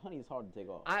done it, but honey is hard to take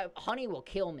off. Honey will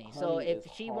kill me. So Honey if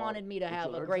is she hard. wanted me to But you have a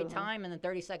allergic great to honey? time and then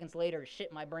 30 seconds later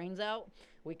shit my brains out,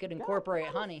 we could incorporate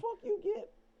God, how honey. The fuck you get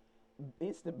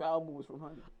instant bowel movements from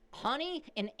honey? Honey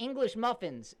and English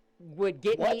muffins would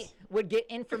get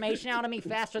information out of me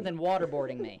faster than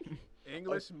waterboarding me.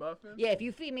 English muffin? Yeah, if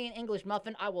you feed me an English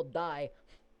muffin, I will die.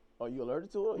 Are you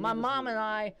allergic to it? or My you just- mom and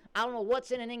I don't know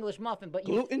what's in an English muffin, but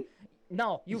you Gluten?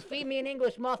 no, you feed me an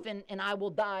English muffin and I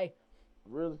will die.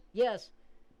 Really? Yes,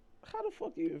 How the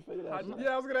fuck do you even figure that out?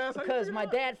 Yeah, I was gonna ask. how you because figure my it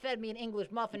out? dad fed me an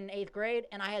English muffin in 8th grade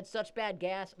and I had such bad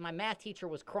gas. My math teacher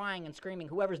was crying and screaming,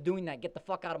 "Whoever's doing that, get the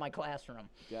fuck out of my classroom."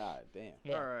 God damn.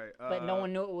 Yeah. All right. But no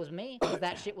one knew it was me because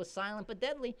that shit was silent but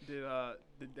deadly.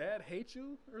 Did Dad hate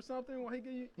you or something when he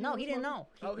gave you? No, he didn't English know.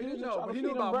 muffin? Oh, he He was didn't just know, trying but to he knew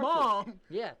feed him about breakfast. mom.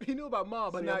 Yeah. He knew about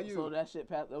mom, but So not that- you. So that shit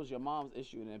that was your mom's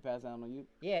issue and then passed down on you?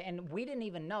 Yeah, and we didn't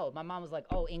even know. My mom was like,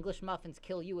 "Oh, English muffins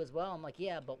kill you as well." I'm like,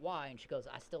 "Yeah, but why?" And she goes,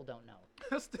 "I still don't know."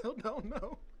 I still don't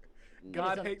know.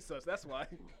 God it's a- hates us. That's why.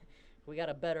 We got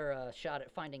a better shot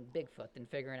at finding Bigfoot than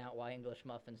figuring out why English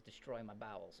muffins destroy my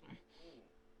bowels.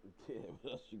 Yeah,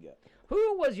 what else you got?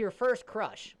 Who was your first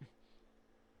crush?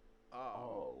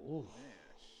 Oh, oof.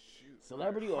 Shoot.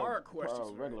 Celebrity or Hard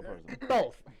questions right regular there. person?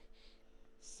 Both.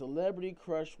 Celebrity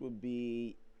crush would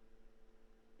be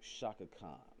Shaka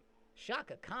Khan.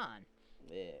 Shaka Khan.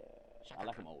 Yeah, Shaka I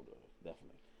like Khan. him older,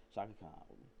 definitely. Shaka Khan,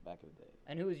 back in the day.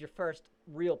 And who was your first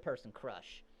real person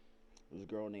crush? There was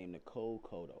a girl named Nicole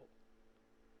Cotto.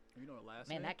 You know the last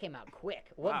Man, name? that came out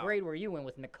quick. What Wow. grade were you in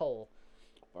with Nicole?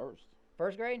 First,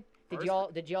 First grade?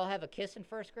 First Did y'all have a kiss in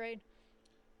first grade?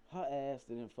 her ass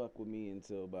didn't fuck with me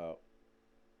until about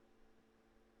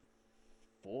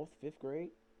 4th, 5th grade.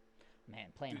 Man,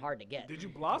 playing hard to get. Did you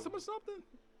blossom or something?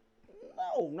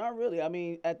 No, not really. I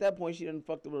mean, at that point, she didn't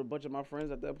fuck with a bunch of my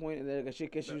friends at that point, and then she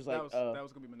was like, that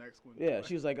was gonna be my next one. yeah,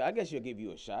 she was like, I guess she'll give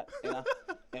you a shot,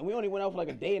 and we only went out for like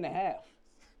a day and a half.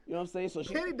 You know what I'm saying? So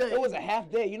Any day. it was a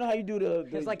half day. You know how you do the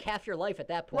It's like half your life at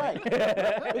that point. right.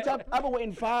 Bitch, I've been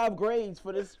waiting 5 grades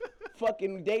for this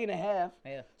fucking day and a half.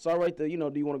 Yeah. So I write the, do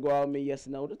you want to go out with me? Yes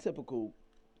or no? The typical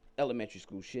elementary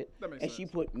school shit. That makes and she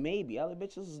sense. put maybe. I like,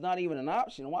 bitch, this is not even an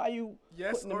option. Why are you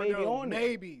Yes putting the or maybe no? on there?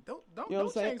 Maybe. Don't You know what I'm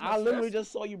don't saying? change my I literally stress.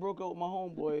 just saw you broke up with my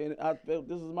homeboy, and I felt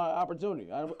this is my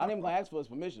opportunity. I ain't even gonna ask for his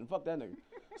permission. Fuck that nigga.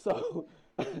 So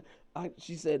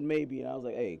she said maybe, and I was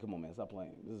like, hey, come on, man, stop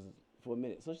playing. This is for a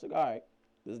minute. So she's like, all right,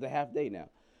 this is the half day now,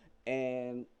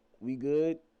 and we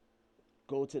good.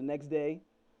 Go to the next day.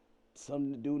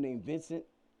 Some dude named Vincent,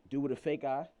 dude with a fake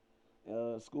eye,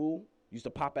 school used to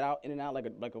pop it out in and out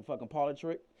like a fucking parlor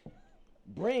trick.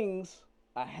 Brings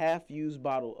a half-used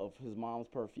bottle of his mom's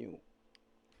perfume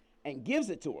and gives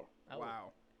it to her. Oh.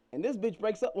 Wow. And this bitch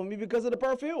breaks up with me because of the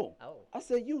perfume. Oh. I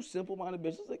said, you simple-minded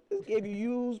bitch. It's like, this gave you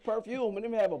used perfume and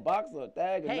then have a box or a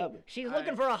tag or Hey, nothing. she's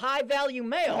looking for a high value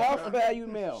male. Half value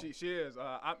male. She is.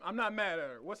 I'm not mad at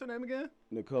her. What's her name again?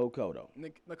 Nicole Cotto.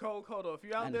 Nicole Cotto. If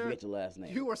you're I out didn't there, forget your last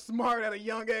name. you were smart at a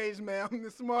young age,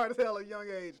 man. Smart as hell at a young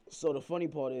age. So the funny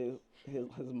part is,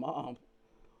 his mom,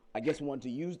 I guess, wanted to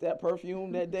use that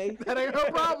perfume that day. That ain't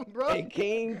her problem, bro. And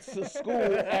came to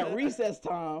school at recess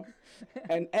time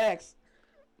and asked,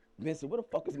 Vincent, where the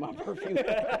fuck is my perfume?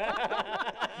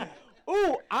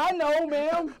 Ooh, I know,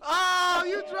 ma'am. Oh,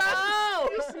 you dry.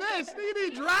 You snitched. You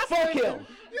need dry Fuck snitching. him.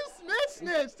 You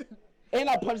snitched. And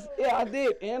I punched, yeah, I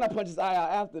did. And I punched his eye out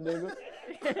after, nigga.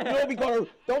 Don't be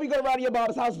going around your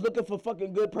mama's house looking for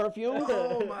fucking good perfume.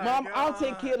 Oh, my Mom, I'll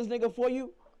take God. care of this nigga for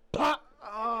you. Pop.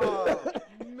 Oh,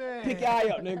 man. Pick your eye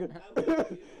up,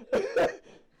 nigga.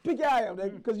 Pick your eye up,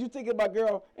 nigga. Because you thinking about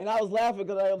girl, and I was laughing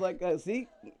because I was like, see?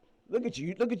 Look at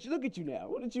you now.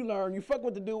 What did you learn? You fuck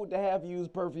with the dude with the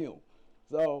half-used perfume.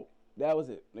 So, that was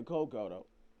it. Nicole Cotto.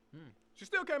 She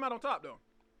still came out on top, though.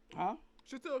 Huh?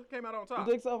 She still came out on You top.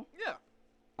 think so? Yeah.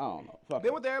 I don't know. Fuck They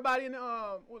it. went to everybody in,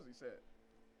 what was he said?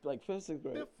 Like 5th, 6th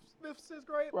grade. Fifth, sixth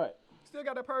grade? Right. Still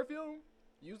got that perfume.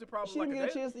 Used it probably She like didn't a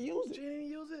get a day. chance to use She it. didn't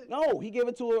use it? No, he gave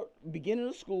it to her beginning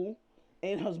of school,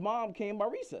 and his mom came by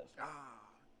recess. Ah.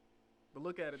 But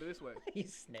look at it this way. You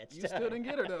snitched. You still didn't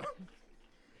get her though.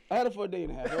 I had it for a day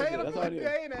and a half. That's, it. That's all I did.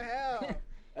 Day and a half.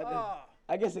 Ah.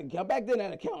 I guess back then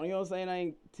that account. You know what I'm saying? I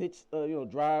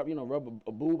ain't drive, rub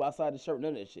a boob outside the shirt,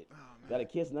 none of that shit. Oh, man. Got a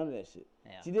kiss, none of that shit.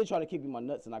 Yeah. She did try to kick me in my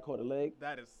nuts, and I caught her leg.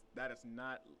 That is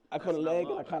not. I caught her leg,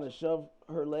 and I kind of shoved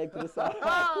her leg to the side,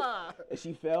 and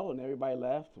she fell, and everybody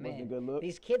laughed. It wasn't a good look.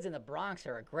 These kids in the Bronx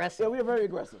are aggressive. Yeah, we are very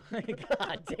aggressive.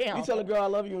 God damn. You tell a girl I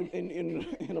love you in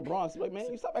the Bronx, like,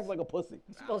 man, you stop acting like a pussy.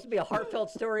 It's supposed to be a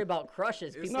heartfelt story about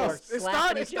crushes. People no, are it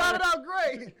slapping It each other. started out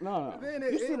great. No. Then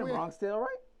You seen the Bronx Tale, right?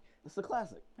 It's a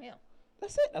classic. Yeah.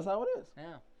 That's it. That's how it is.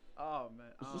 Yeah. Oh man.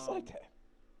 It's just like that.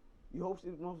 You hope she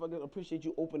motherfucker appreciate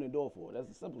you open the door for her. That's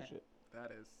the simple shit. That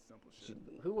is simple shit.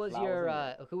 Who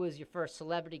was your first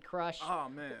celebrity crush? Oh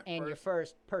man. And your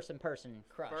first person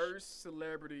crush? First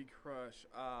celebrity crush.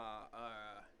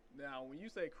 Now when you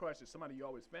say crush, is somebody you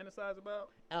always fantasize about?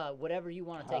 Whatever you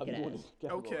want to take it as.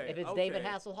 Okay. If it's David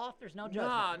Hasselhoff, there's no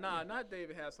Nah, judgment. not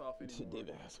David Hasselhoff anymore.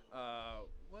 David Hasselhoff.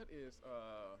 What is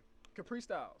Capri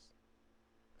Styles?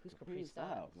 Who's Capri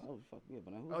Styles? Oh fuck yeah,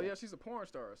 but Oh yeah, she's a porn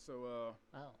star. So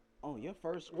Oh, your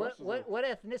first crush. What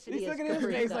ethnicity He's is looking at his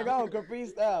Capri face like, Styles? oh, Capri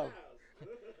Styles.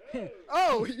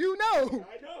 Oh, you know.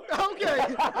 Okay,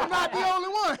 I'm not the only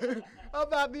one. I'm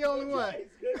not the only one.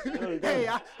 Hey,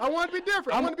 I want to be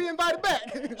different. I want to be invited back.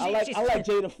 I like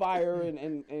Jada Fire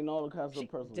and all the kinds of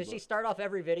personal. Does she start off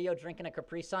every video drinking a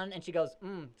Capri Sun and she goes,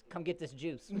 come get this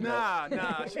juice? Nah.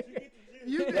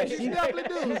 She definitely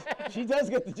does. She does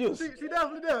get the juice. She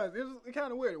definitely does. It's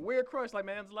kind of weird. Weird crush. Like,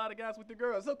 man, there's a lot of guys with the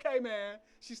girls. Okay, man.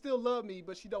 She still love me,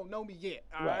 but she don't know me yet.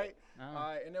 All right. All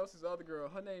right. And there was this other girl.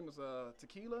 Her name was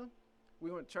Tequila.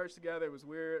 We went to church together. It was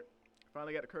weird.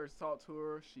 Finally got the courage to talk to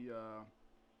her. She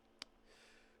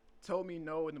told me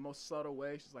no in the most subtle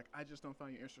way. She's like, I just don't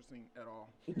find you interesting at all.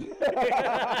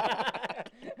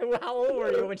 How old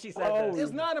were you when she said this?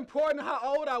 It's not important how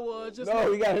old I was. Just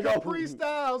No, you gotta know. Capri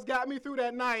Styles got me through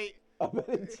that night.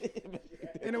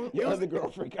 And Your other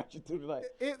girlfriend got you through the night.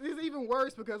 It's even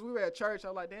worse because we were at church. I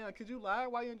was like, damn, could you lie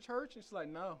while you're in church? And she's like,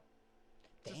 no.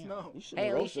 Just Damn. no. You should Hey,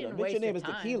 have at least roasted you her. didn't Bitch, waste your name your is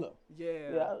time. Tequila.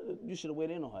 Yeah. You should have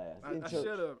went in on her ass. In I church.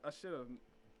 should have.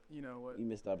 You know what? You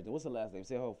missed out. What's her last name?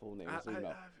 Say her full name. So you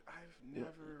know. I've never.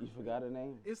 You forgot her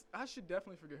name? I should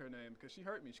definitely forget her name because she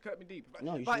hurt me. She cut me deep.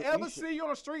 No, you if I should- ever you should- see you on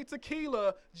the street,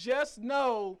 Tequila, just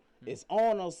know It's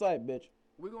on site, bitch.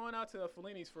 we're going out to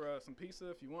Fellini's for some pizza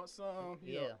if you want some.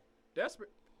 You Yeah. know,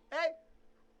 desperate. Hey,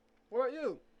 where are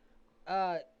you?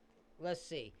 Let's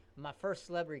see. My first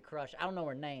celebrity crush. I don't know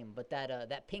her name, but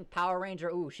that pink Power Ranger.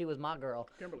 Ooh, she was my girl.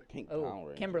 Kimberly. Pink Oh, Power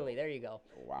Ranger. Kimberly. There you go.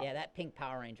 Wow. Yeah, that pink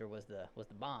Power Ranger was the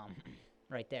bomb,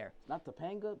 right there. Not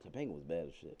Topanga. Topanga was bad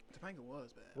as shit. Topanga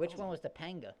was bad. Which one was the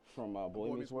Panga? From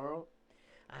Boy Meets World.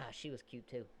 She was cute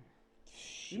too.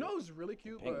 You know who's really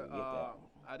cute, Topanga, but get that.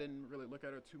 I didn't really look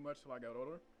at her too much till I got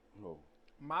older. Oh.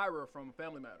 Myra from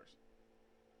Family Matters.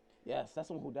 Yes, that's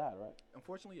the one who died, right?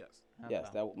 Unfortunately, yes. Yes,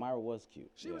 that Myra was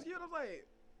cute. She was cute. I was like,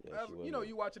 Yeah, she was you know, good.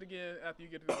 you watch it again after you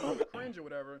get to the cringe or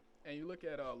whatever, and you look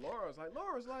at Laura's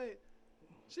like,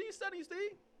 she ain't studying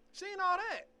Steve. She ain't all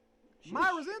that.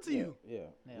 Myra's into you. Yeah.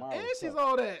 Yeah. Myra And was she's tough.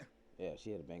 all that. Yeah,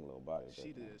 she had a bang little body.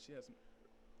 She did. She had some.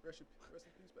 Rest in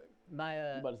peace, baby. My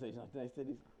You about to say something nice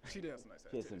titties? She did have some nice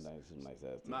She had titties. some nice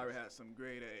ass titties. Myra had some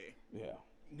grade A Yeah.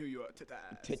 New York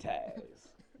titties. Titties.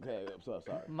 Okay, I'm so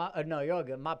sorry. no, you're all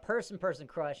good. My person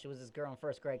crush was this girl in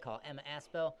first grade called Emma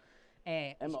Aspel,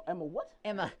 and Emma what?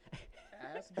 Emma.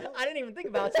 Aspel? I didn't even think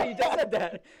about it until you just said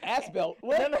that. Ass belt. No,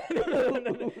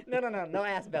 What? no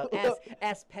ass belt.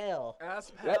 Aspel.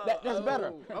 Aspel. That's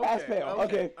better. Ass pale.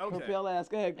 Okay. Propel ass.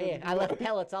 Go ahead. Yeah, I left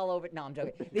pellets all over. No, I'm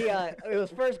joking. It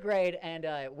was first grade, and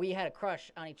we had a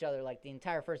crush on each other like the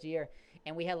entire first year.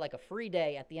 And we had like a free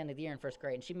day at the end of the year in first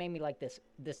grade, and she made me like this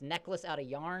necklace out of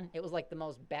yarn. It was like the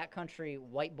most backcountry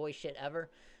white boy shit ever.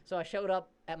 So I showed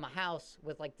up at my house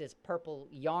with like this purple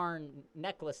yarn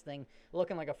necklace thing,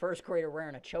 looking like a first grader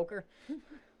wearing a choker.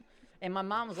 And my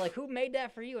mom was like, "Who made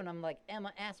that for you?" And I'm like,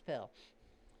 "Emma Aspel."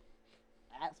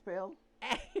 Ass pale.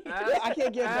 I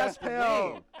can't get that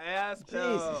Aspel.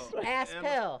 Jesus.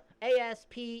 Aspel.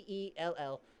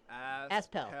 Aspell.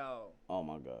 Aspel. Oh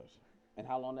my gosh. And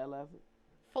how long that lasted?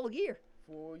 Full year.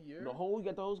 Full year. You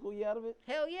got the whole school year out of it?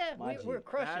 Hell yeah, My we were G.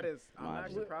 crushing. That is, I'm My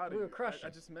actually G. proud of We you. were crushing. I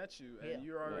just met you, Yeah. and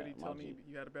you're already Yeah, my telling me G.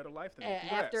 you had a better life than me.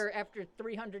 Congrats. After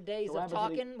 300 days So what of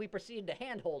happened to talking, we proceeded to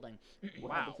hand holding. What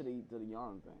Wow. happened to the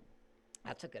yarn thing?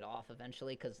 I took it off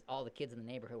eventually because all the kids in the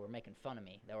neighborhood were making fun of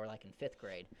me. They were like in 5th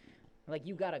grade. Like,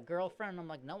 you got a girlfriend? I'm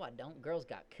like, no, I don't. Girls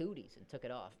got cooties, and took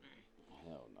it off.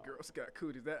 Hell no. Girls got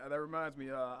cooties. That reminds me.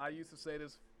 I used to say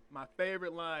this. My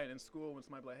favorite line in school when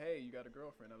somebody be like, "Hey, you got a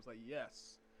girlfriend?" I was like,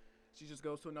 "Yes." She just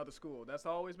goes to another school. That's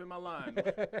always been my line.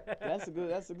 That's a good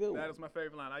one. That is my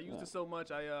favorite line. I used it so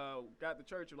much. I got the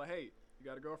church. You're like, hey, you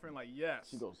got a girlfriend? Like, yes.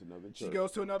 She goes to another church. She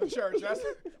goes to another church. That's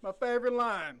my favorite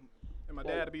line. And my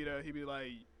dad would be there. He'd be like,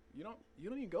 you don't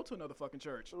even go to another fucking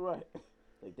church. Right.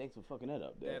 Like, thanks for fucking that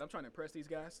up, Dad. Dad, I'm trying to impress these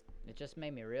guys. It just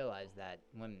made me realize that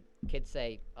when kids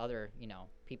say other,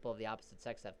 people of the opposite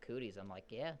sex have cooties, I'm like,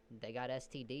 yeah, they got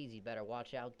STDs. You better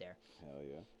watch out there. Hell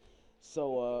yeah.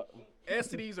 So,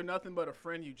 STDs are nothing but a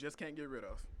friend you just can't get rid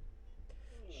of.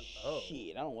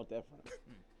 shit, I don't want that friend.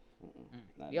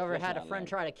 You ever had a friend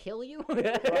try to kill you?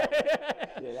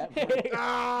 Yeah, that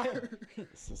friend.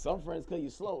 Some friends kill you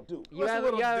slow, too. You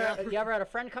ever had a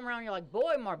friend come around and you're like,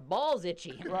 boy, my balls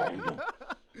itchy. Right.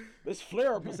 This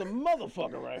flare up is a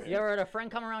motherfucker right You here. ever had a friend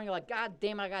come around and you're like, God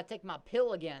damn it, I gotta take my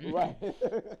pill again. Right.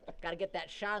 Gotta get that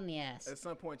shot in the ass. At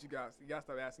some point, you gotta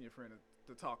start asking your friend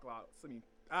to talk loud.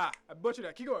 I butchered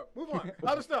that. Keep going. Move on.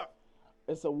 Other stuff.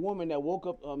 It's a woman that woke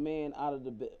up a man out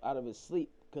of his sleep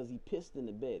because he pissed in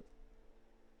the bed.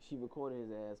 She recorded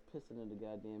his ass pissing in the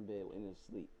goddamn bed in his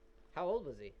sleep. How old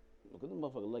was he? Because the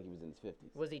motherfucker lucky he was in his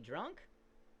 50s. Was he drunk?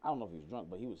 I don't know if he was drunk,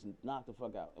 but he was knocked the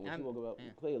fuck out. And when she woke up, he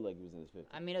played like he was in his 50s.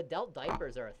 I mean, adult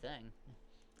diapers are a thing.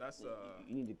 That's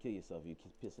You need to kill yourself if you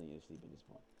piss in your sleep at this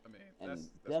point. I mean, And that's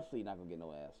definitely not going to get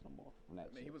no ass no more from that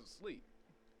I mean, he shit. was asleep.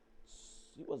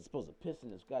 He wasn't supposed to piss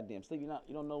in his goddamn sleep.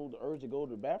 You don't know the urge to go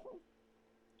to the bathroom?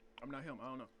 I'm not him. I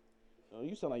don't know.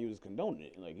 You sound like you was condoning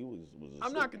it. Like he was I'm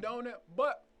asleep. not condoning it,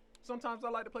 but sometimes I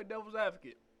like to play devil's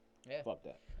advocate. Yeah. Fuck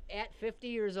that. At 50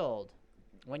 years old,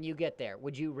 when you get there,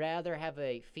 would you rather have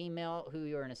a female who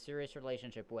you're in a serious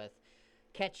relationship with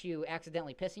catch you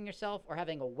accidentally pissing yourself or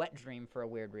having a wet dream for a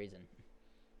weird reason?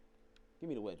 Give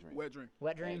me the wet dream. Wet dream.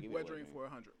 Wet dream? give me Wet dream for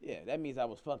 100. Yeah, that means I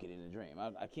was fucking in a dream.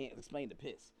 I can't explain the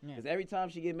piss. Yeah. Because every time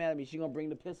she get mad at me, she gonna bring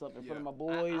the piss up in front of my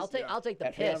boys. I'll take the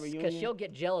at family piss because reunion. she'll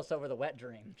get jealous over the wet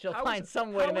dream. She'll How find would-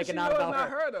 some way to how make would it she not know about it's not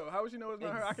her. her though? How would she know it's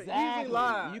not her? I can Exactly. easily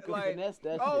lie. You can like, finesse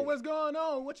that oh, shit. what's going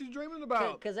on? What you dreaming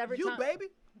about? 'Cause every you time- baby.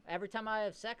 Every time I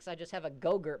have sex, I just have a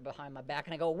go-gurt behind my back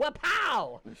and I go,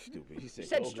 "Wapow!" Stupid. He said, She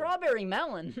said Go-Gurt. strawberry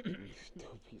melon.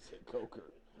 Stupid. He said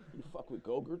Go-Gurt. You fuck with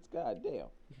Go-Gurts? God damn.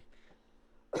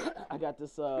 I got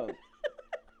this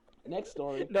next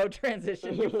story. No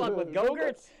transition. You fuck with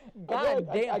go-gurts? God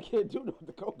damn. I can't do no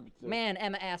the Go-Gurts. Man,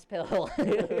 Emma ass pill.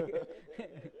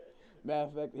 Matter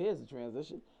of fact, here's the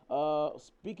transition.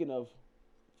 Speaking of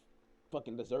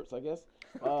fucking desserts, I guess.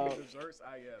 Desserts,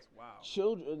 I guess. Wow.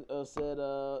 Children said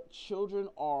children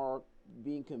are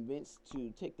being convinced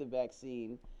to take the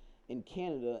vaccine in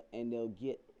Canada and they'll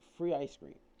get free ice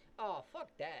cream. Oh, fuck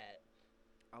that.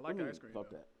 I like ice cream. Fuck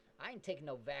though. that. I ain't taking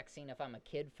no vaccine if I'm a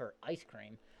kid for ice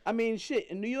cream. I mean, shit.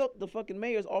 In New York, the fucking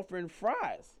mayor's offering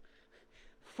fries.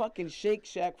 Fucking Shake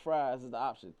Shack fries is the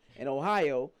option. In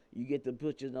Ohio, you get to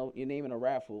put your name in a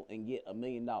raffle and get $1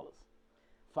 million.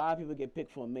 5 people get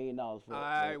picked for $1 million for.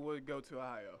 I would go to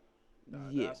Ohio.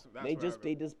 Yeah, that's they where I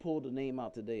they just pulled the name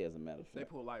out today, as a matter of fact. They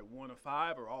pull like 1 of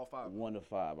 5 or all 5. 1 to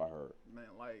 5, I heard. Man,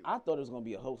 like I thought it was gonna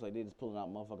be a hoax, like they just pulling out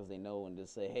motherfuckers they know and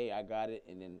just say, "Hey, I got it,"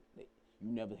 and then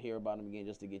you never hear about them again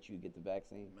just to get you to get the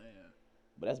vaccine. man.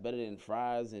 But that's better than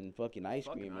fries and fucking ice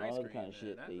Fucking cream and ice all that cream, kind of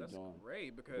man. shit they That's doing.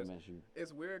 great because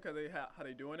it's weird because how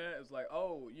they doing that. It's like,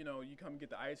 oh, you come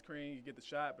get the ice cream, you get the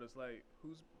shot, but it's like,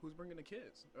 who's bringing the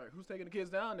kids? Like, who's taking the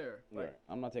kids down there? Like, Right.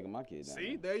 I'm not taking my kids down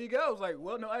see, there. there you go. It's like,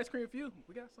 well, no ice cream for you.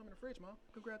 We got some in the fridge, mom.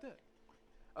 Go grab that.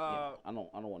 Yeah, I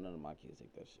don't want none of my kids to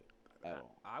take that shit at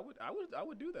all. I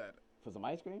would do that. For some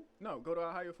ice cream? No, go to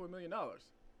Ohio for $1 million.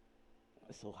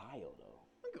 It's Ohio though.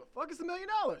 What the fuck is $1 million?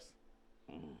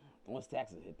 Once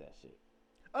taxes hit that shit.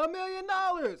 $1 million.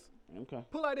 Okay.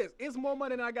 Put like this. It's more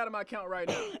money than I got in my account right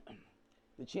now.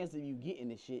 The chance of you getting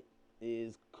this shit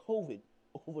is COVID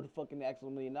over the fucking actual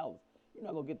 $1 million. You're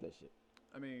not gonna get that shit.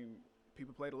 I mean,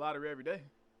 people play the lottery every day.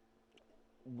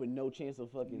 With no chance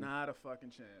of fucking. Not a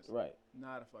fucking chance. Right.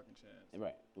 Not a fucking chance.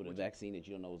 Right. With a vaccine that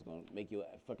you don't know is gonna make your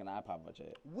fucking eye pop out your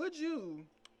head. Would you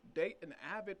date an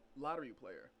avid lottery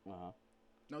player? Uh-huh.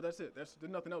 No, that's it. There's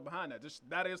nothing else behind that. Just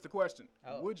that is the question.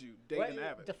 Oh. Would you date an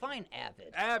avid? Define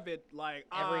avid. Avid, like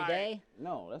Every day?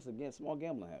 No, that's against small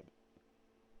gambling habit.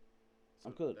 So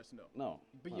I'm good. That's no. No.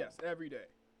 But no. yes, every day.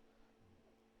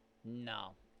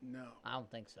 No, No. I don't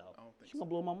think so. I don't think She so. gonna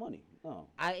blow my money. No.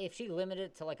 If she limited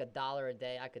it to like $1 a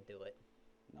day, I could do it.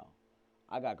 No.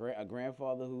 I got a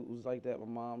grandfather who was like that. My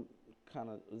mom kind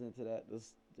of was into that.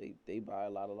 They buy a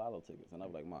lot of lotto tickets, and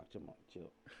I'm like, Mom,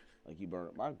 chill. Like you burn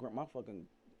my fucking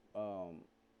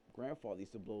grandfather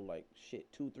used to blow like shit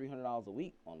 $200-300 a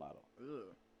week on lotto,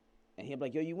 Ugh. and he'd be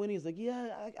like, yo, you win? He's like, yeah,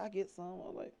 I get some.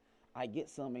 I'm like, I get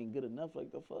some ain't good enough.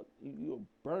 Like the fuck, you're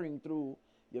burning through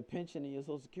your pension and your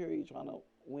Social Security, trying to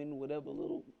win whatever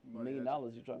little $1 million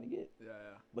you're trying to get. Yeah.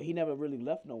 But he never really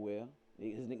left nowhere.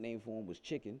 His nickname for him was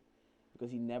Chicken,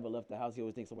 because he never left the house. He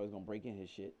always thinks somebody's gonna break in his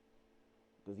shit,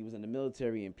 because he was in the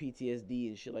military and PTSD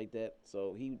and shit like that.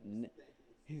 So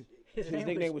his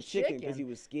nickname was Chicken because he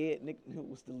was scared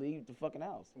was to leave the fucking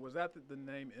house. Was that the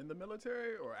name in the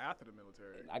military or after the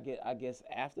military? I guess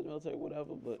after the military,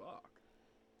 whatever. But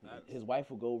Fuck. his wife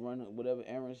would go run whatever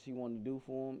errands she wanted to do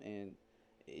for him, and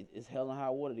it's hell and high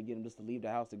water to get him just to leave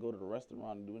the house to go to the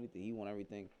restaurant and do anything. He want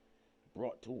everything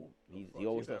brought to him. He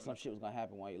always thought some shit was gonna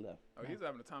happen while he left. Oh, he's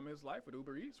having the time of his life with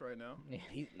Uber Eats right now.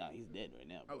 He's dead right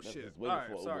now. Oh, That's shit. just waiting All right,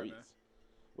 for sorry, Uber man. Eats.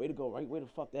 Way to go, right? Way to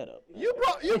fuck that up. You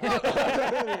brought.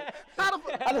 How the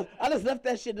fuck? I just left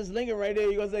that shit just lingering right there.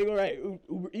 You gonna say, all right,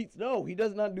 Uber Eats? No, he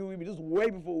does not do Uber Eats. This is way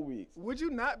before Uber Eats. Would you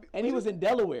not? Be, And he was in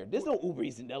Delaware. There's no Uber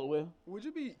Eats in Delaware. Would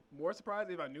you be more surprised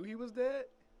if I knew he was dead?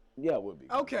 Yeah, it would be.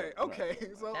 Okay.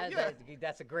 So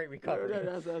That's a great recovery.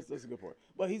 That's a good point.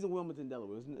 But he's in Wilmington,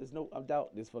 Delaware. There's no, I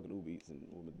doubt there's fucking Uber Eats in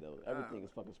Wilmington, Delaware. Everything is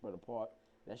fucking spread apart.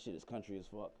 That shit is country as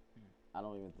fuck. I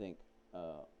don't even think.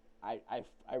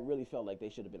 I really felt like they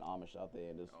should have been Amish out there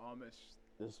and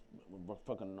this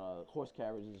fucking horse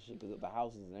carriages and shit, because the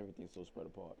houses and everything's so spread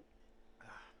apart.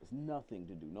 There's nothing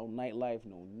to do. No nightlife.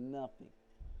 No nothing.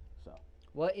 So.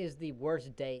 What is the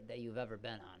worst date that you've ever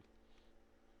been on?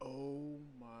 Oh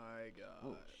my god.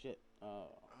 Oh shit. Oh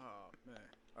man.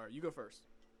 All right, you go first.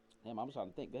 Damn, I'm trying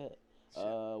to think. Go ahead.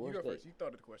 You go first. You thought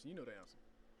of the question. You know the answer.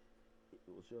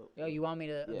 Yo, you want me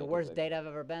to Yeah, the worst date I've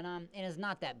ever been on? And it's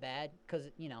not that bad, because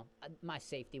my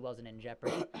safety wasn't in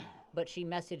jeopardy. But she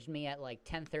messaged me at like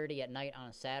 10:30 at night on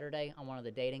a Saturday on one of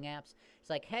the dating apps. She's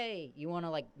like, "Hey, you want to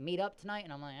like meet up tonight?"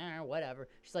 And I'm like, whatever.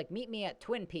 She's like, "Meet me at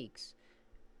Twin Peaks."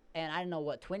 And I didn't know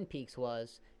what Twin Peaks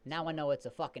was. Now I know it's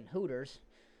a fucking Hooters.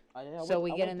 So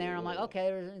we get in there, and I'm like, okay,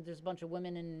 there's a bunch of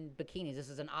women in bikinis. This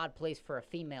is an odd place for a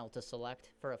female to select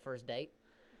for a first date.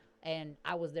 And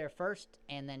I was there first,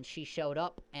 and then she showed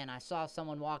up, and I saw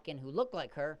someone walk in who looked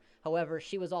like her. However,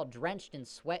 she was all drenched in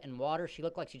sweat and water. She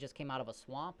looked like she just came out of a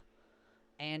swamp.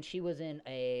 And she was in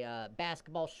a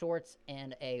basketball shorts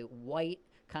and a white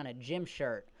kind of gym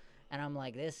shirt. And I'm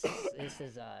like, this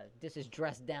is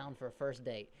dressed down for a first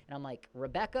date. And I'm like,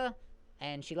 Rebecca?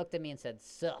 And she looked at me and said,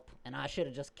 "Sup?" And I should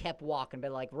have just kept walking,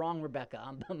 been like, "Wrong, Rebecca.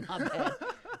 I'm my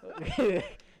bad."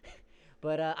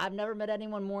 But I've never met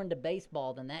anyone more into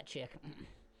baseball than that chick.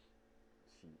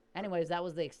 Anyways, that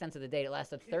was the extent of the date. It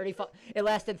lasted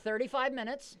 35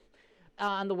 minutes.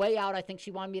 On the way out, I think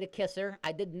she wanted me to kiss her.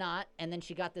 I did not. And then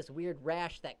she got this weird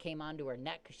rash that came onto her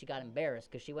neck because she got embarrassed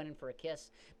because she went in for a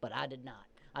kiss, but I did not.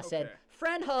 I said,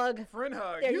 "Friend hug." Friend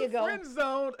hug. There you go. Friend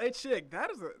zoned a chick. That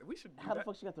is we should. How the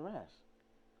fuck she got the rash?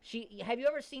 Have you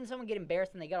ever seen someone get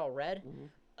embarrassed and they get all red?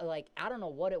 Mm-hmm. Like, I don't know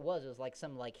what it was. It was like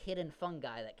some like hidden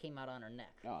fungi that came out on her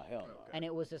neck. Oh hell no. And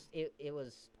it was just it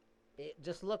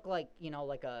just looked like,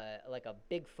 like a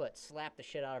Bigfoot slapped the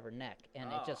shit out of her neck,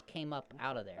 and it just came up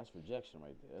out of there. That's rejection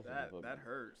right there. That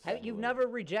hurts. You've never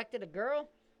rejected a girl?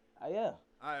 Yeah.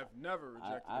 I have never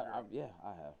rejected a girl. Yeah, I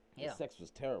have. Yeah. The sex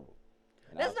was terrible.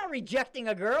 And That's not rejecting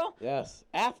a girl. Yes.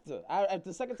 After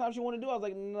the second time she wanted to do, I was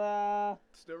like, nah.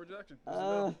 Still rejection.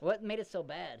 What made it so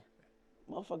bad?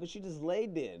 Motherfucker, she just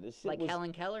laid there. This shit Like was,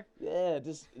 Helen Keller? Yeah,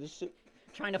 this shit.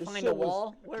 Trying to this find shit a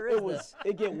wall? Where it is was, this?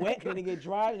 It get wet, then it get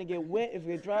dry, then it get wet. If it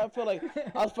get dry, I feel like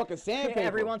I was fucking sandpaper.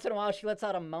 Every once in a while, she lets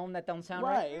out a moan that don't sound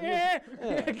right. Yeah.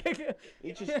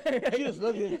 She just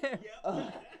looking.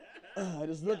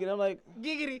 Just looking. I'm like,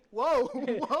 Giggity. Whoa.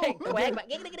 Quack,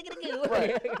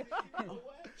 right.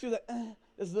 She was like,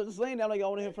 just laying down like I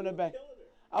want to hit from the back.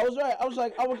 I was right. I was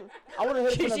like, I want to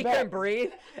hit from the She back. couldn't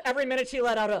breathe. Every minute she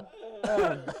let out a.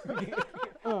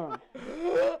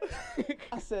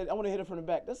 I said, I want to hit it from the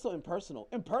back. That's so impersonal.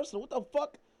 Impersonal? What the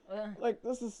fuck? Like,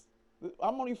 this is.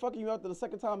 I'm only fucking you after the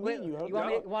second time meeting you.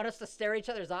 You want us to stare each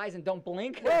other's eyes and don't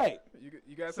blink? Right.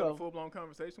 You guys have a full blown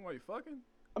conversation while you fucking?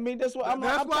 I mean, that's what I'm.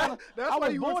 That's why I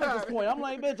was you bored were at this tired. point. I'm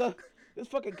like, bitch, this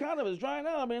fucking condom is drying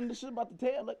out. Man, this shit about to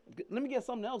tear. Like, let me get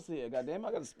something else here. Goddamn,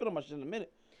 I gotta spit on my shit in a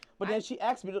minute. But then she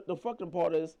asked me. The fucking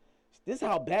part is, this is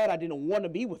how bad I didn't want to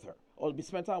be with her or to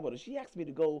spend time with her. She asked me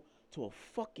to go to a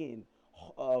fucking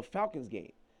Falcons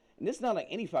game, and this is not like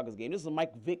any Falcons game. This is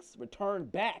Mike Vick's return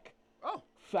back. Oh.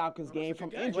 Falcons game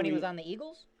from injury. When he was on the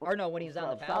Eagles? Or no, when he was on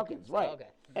the Falcons. Right. Oh, okay.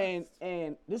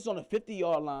 And this is on the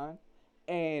 50-yard line,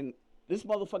 and this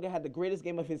motherfucker had the greatest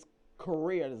game of his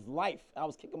career, his life. I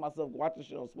was kicking myself watching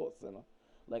shit on SportsCenter.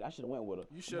 Like, I should have went with her.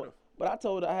 You should have. But I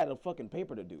told her I had a fucking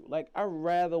paper to do. Like, I'd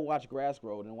rather watch grass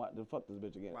grow than fuck this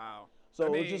bitch again. Wow. So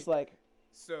it was just like,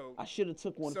 So I should have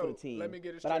took one for So, the team. let me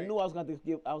get it But I straight. knew I was gonna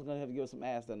have to give her some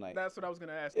ass that night. that's what I was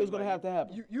gonna ask. It was you, gonna have to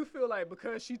happen. You feel like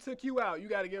because she took you out, you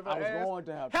gotta give her I was ass. going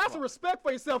to have to Have fuck. some respect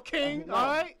for yourself, King. No, all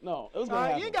right. no, it was All gonna right.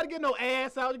 happen. You ain't gotta get no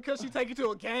ass out because she take you to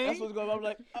a game. That's what's going on. I'm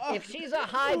like, If she's a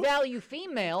high value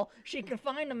female, she can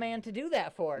find a man to do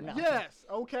that for her. No. Yes.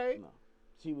 Okay. no.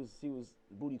 She was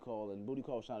booty call, and booty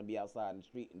call was trying to be outside in the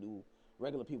street and do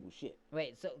regular people shit.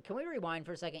 Wait, so can we rewind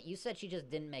for a second? You said she just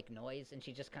didn't make noise and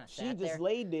she just kind of She sat just there.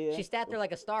 laid there. She sat there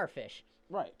like a starfish,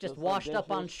 right. just like washed dead up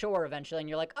on fish. shore eventually, and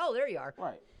you're like, oh, there you are.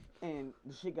 Right. And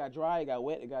the shit got dry, it got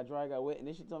wet, it got dry, it got wet, and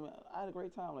then she told me I had a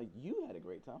great time. I'm like, you had a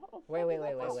great time. How the fuck Wait, is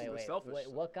that possible? selfish.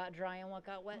 Wait, what got dry and what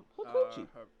got wet? Her coochie.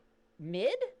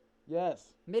 Mid? Yes.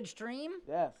 Midstream?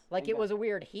 Yes. Like Ain't it got- was a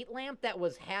weird heat lamp that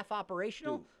was half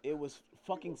operational? Dude, it was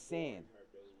fucking sand.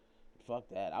 Fuck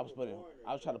that. I was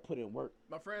trying to put in work.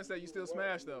 My friend said you still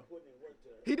smash though.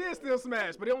 He did still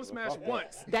smash, but he only smashed fuck that.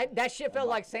 once. That shit felt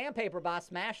like sandpaper by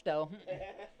Smash though.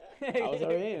 I was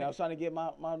already in. I was trying to get my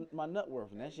nut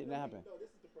worth, and that shit didn't happen. No, this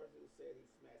is the person who said he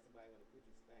smacked somebody when the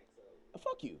coochie stank. So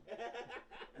Fuck you.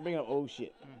 I'm bringing up old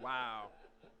shit. Wow.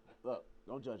 Look,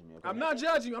 don't judge me. Okay? I'm not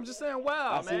judging you. I'm just saying,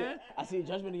 wow, man. I see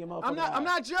judgment in your motherfucking I'm eyes.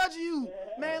 not judging you,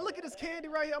 man. Look at this candy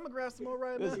right here. I'm gonna grab some more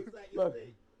right now. Listen, look,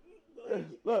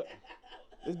 look.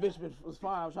 This bitch was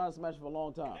fine. I was trying to smash her for a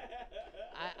long time.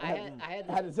 I had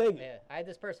I had to take it. Yeah, I had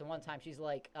this person one time. She's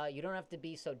like, "You don't have to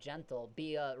be so gentle.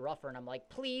 Be rougher." And I'm like,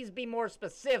 "Please be more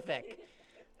specific.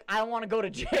 I don't want to go to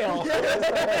jail."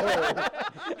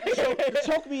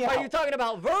 Choke me out. Are you talking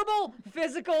about verbal,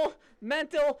 physical,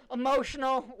 mental,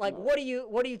 emotional? Like, what are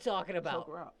you talking Choke about?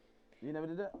 her out. You never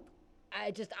did that?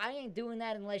 I ain't doing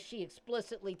that unless she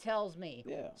explicitly tells me,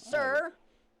 Yeah, "Sir,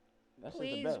 That's just the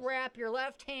please best. wrap your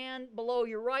left hand below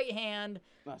your right hand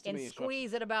That's too and many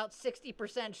squeeze at about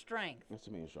 60% strength." That's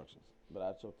too many instructions. But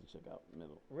I choked the chick out in the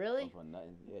middle. Really? For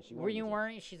nothing. Yeah, she Were wanted you to.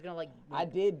 worried she's gonna like? I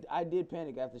did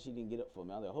panic after she didn't get up for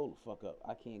me. I was like, hold the fuck up.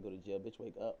 I can't go to jail. Bitch,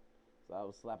 wake up. So I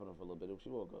was slapping her for a little bit. She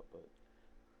woke up, but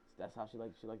that's how she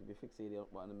liked to be fixated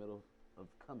in the middle of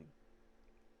coming.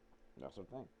 That's her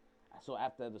thing. So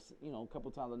after this, a couple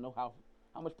times I know how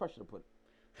much pressure to put.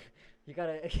 You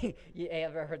gotta. You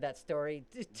ever heard that story?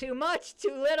 Too much,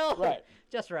 too little. Right.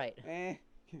 Just right.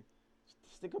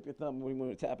 Stick up your thumb when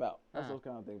you tap out. That's Uh-huh. those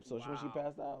kind of things. So when she Wow.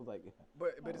 passed out, I was like,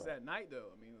 But it's at night though.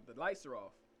 I mean, the lights are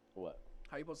off. what?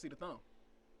 How you supposed to see the thumb?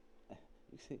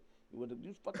 You see, with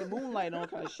the fucking moonlight and all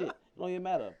kind of shit. It don't even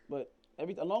matter. But as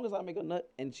long as I make a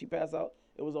nut and she passed out,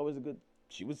 it was always a good.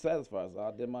 She was satisfied, so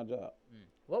I did my job.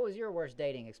 What was your worst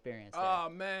dating experience? There? Oh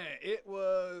man, it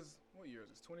was what year is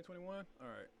this? 2021. All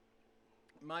right.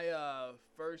 My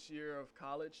first year of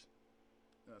college.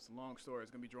 It's a long story.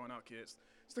 It's gonna be drawn out, kids.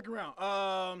 Stick around.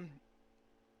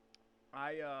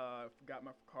 I got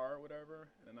my car or whatever,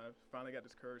 and I finally got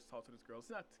this courage to talk to this girl. It's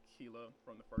not tequila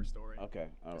from the first story. Okay,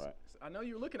 all right. I know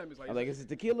you were looking at me like, I was like, is it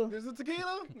tequila? is it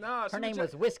tequila? Nah, Her name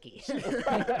was Whiskey.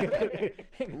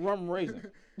 Rum raisin.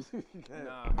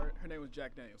 Nah, her name was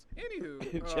Jack Daniels.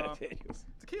 Anywho, Jack Daniels.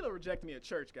 tequila rejected me at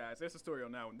church, guys. That's the story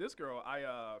on that one. This girl,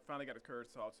 I finally got the courage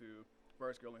to talk to.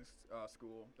 First girl in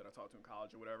school that I talked to in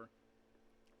college or whatever.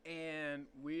 And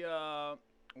we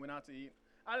went out to eat.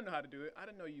 I didn't know how to do it. I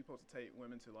didn't know you were supposed to take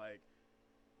women to like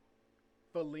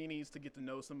Fellini's to get to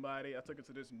know somebody. I took her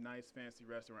to this nice fancy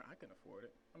restaurant. I couldn't afford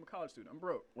it. I'm a college student. I'm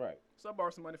broke. Right. So I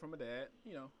borrowed some money from my dad.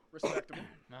 Respectable.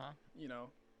 Uh-huh.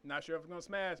 Not sure if it's gonna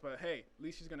smash, but hey, at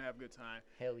least she's gonna have a good time.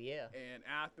 Hell yeah. And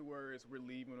afterwards, we're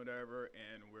leaving, whatever,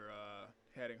 and we're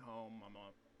heading home. I'm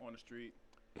on the street,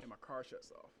 and my car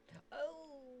shuts off.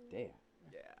 Oh. Damn.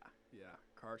 Yeah,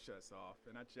 car shuts off,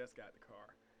 and I just got the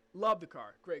car. Love the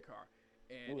car, great car.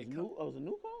 And It was new. Oh, it was a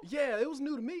new car. Yeah, it was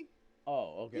new to me.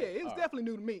 Oh, okay. Yeah, it was All right. definitely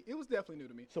new to me. It was definitely new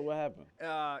to me. So what happened?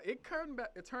 It turned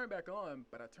back on,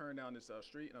 but I turned down this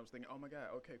street, and I was thinking, oh my god,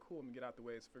 okay, cool. I'm gonna get out the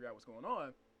way to figure out what's going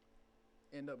on.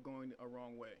 End up going a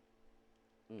wrong way.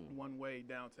 One way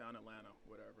downtown Atlanta,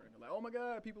 whatever. And they're like, oh my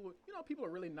god, people are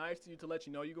really nice to you to let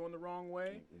you know you're going the wrong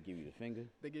way. Give you the finger.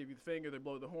 They give you the finger, they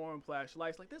blow the horn, flash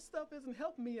lights. Like, this stuff isn't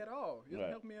helping me at all. It doesn't Right.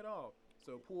 help me at all.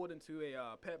 So pulled into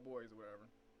a Pet Boys or whatever.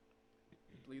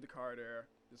 Leave the car there.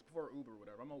 This is before Uber or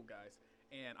whatever. I'm old, guys.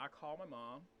 And I called my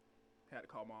mom. Had to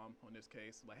call mom on this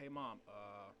case. Like, hey mom,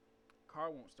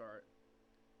 car won't start.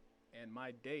 And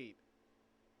my date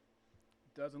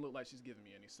doesn't look like she's giving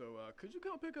me any. So could you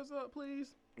come pick us up,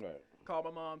 please? Right. Call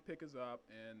my mom, pick us up,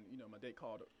 and my date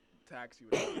called a taxi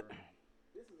or whatever.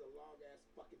 this is a long ass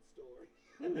fucking story.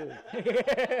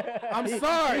 I'm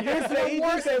sorry. It's He the just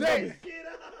worst said date. fucking-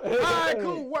 All right,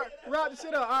 cool. Wrap the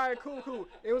shit up. All right, cool.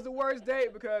 It was the worst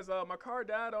date because my car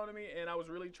died on me, and I was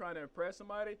really trying to impress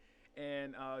somebody.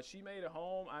 And she made it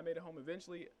home. I made it home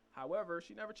eventually. However,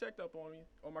 she never checked up on me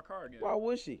or my car again. Why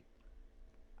would she?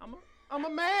 I'm a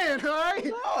man, all right?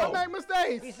 No. I make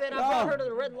mistakes. He said I brought her to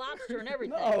the Red Lobster and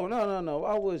everything. No.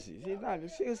 Why would she?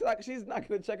 She's not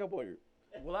gonna check up on you.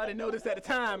 Well, I didn't know this at the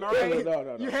time, all right?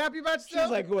 No. You happy about yourself?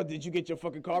 She's like, "What? Did you get your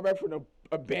fucking car back from the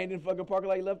abandoned fucking parking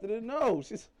lot you left it in?" No,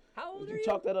 How old are you you?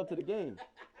 chalk that up to the game.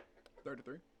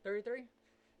 33. 33?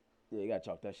 Yeah, you gotta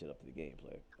chalk that shit up to the game,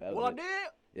 player. That Well, I was did.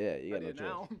 it. Yeah, you I got no did choice.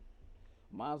 now.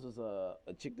 Mine was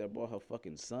a chick that brought her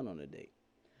fucking son on a date.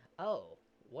 Oh,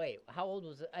 wait. How old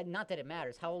was it? Not that it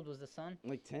matters. How old was the son?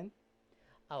 Like 10.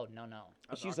 Oh, no.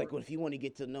 And she's like, "Well, if you want to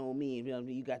get to know me,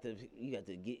 you got to get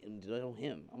to know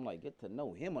him." I'm like, "Get to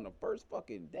know him on the first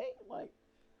fucking date? Like,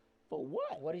 for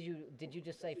what?" What did you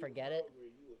just say forget it?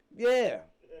 Yeah.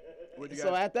 What'd you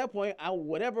So guys- at that point,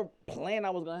 whatever plan I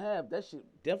was gonna have, that shit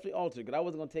definitely altered. Cause I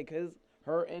wasn't gonna take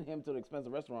her and him to the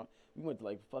expensive restaurant. We went to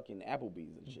like fucking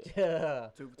Applebee's and shit.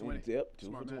 2 for 20. Yep, 2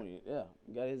 Smart for man. 20. Yeah,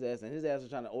 got his ass, and his ass was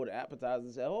trying to order appetizers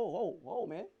and said, "Whoa,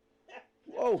 man,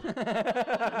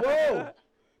 whoa."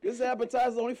 This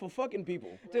appetizer is only for fucking people.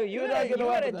 Dude, you You're gotta, not getting you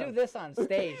no gotta appetizer. do this on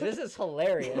stage. This is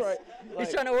hilarious. Right, He's like-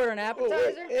 trying to order an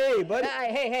appetizer? Hey, buddy.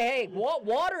 Hey,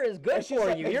 water is good And she's for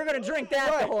like- you. You're gonna drink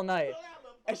that Right. the whole night.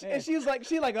 And she's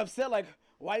like, upset, like,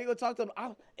 "Why you gonna talk to him?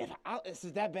 If it's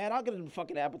that bad, I'll get him a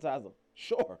fucking appetizer."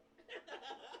 Sure.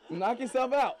 Knock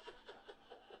yourself out.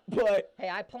 But Hey,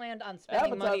 I planned on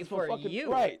spending money appetizers for fucking,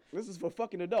 you. right. This is for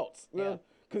fucking adults. Yeah.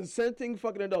 Consenting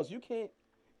fucking adults. You can't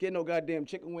get no goddamn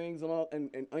chicken wings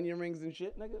and onion rings and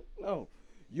shit, nigga. No.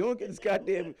 You don't get this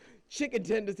goddamn chicken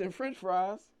tenders and french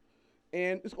fries.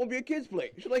 And it's gonna be a kid's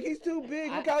plate. She's like, "He's too big.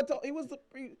 Look how tall he was."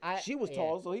 She was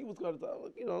tall, so he was gonna,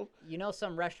 You know,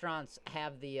 some restaurants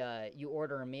have the you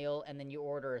order a meal and then you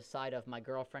order a side of "My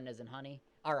girlfriend isn't hungry,"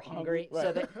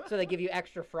 right. so they give you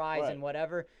extra fries Right. and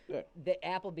whatever. Yeah. The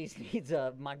Applebee's needs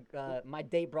my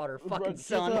date brought her fucking Brought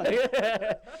son. son.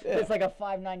 It's like a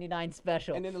 $5.99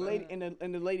 special. And then the lady and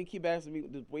the lady keep asking me,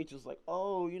 the waitress like,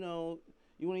 "Oh, you want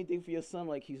anything for your son?"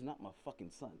 Like, he's not my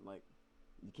fucking son. Like,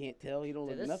 you can't tell he don't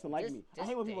Dude, look this- nothing like this- me. I this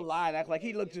hate when people date's- lie and act like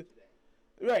he looked just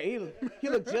right. He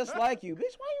looked just like you,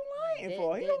 bitch. Why you lying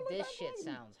for? He don't look This nothing shit like you.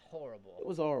 sounds horrible. It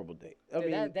was a horrible date. I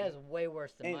Dude, mean, that is way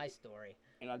worse than and- my story.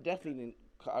 and I definitely didn't.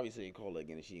 Obviously, he called her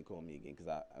again, and she didn't call me again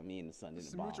because me and the son It's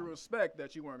didn't a bond. mutual respect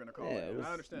that you weren't going to call Yeah, it. it was,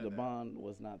 I understand the that. bond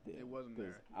was not there. It wasn't 'cause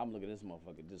there. I'm looking at this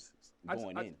motherfucker just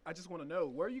going in. I just want to know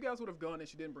where you guys would have gone if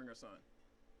she didn't bring her son.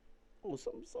 Oh,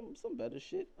 some better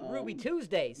shit. Ruby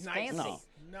Tuesdays, Nice. fancy, No.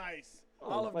 Nice. Oh,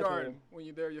 Olive like Garden when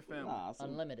you're there, your family. Nah,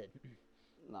 unlimited.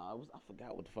 I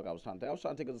forgot what the fuck I was trying to take. I was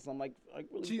trying to take her to something like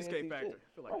really Cheesecake fancy Factory. shit.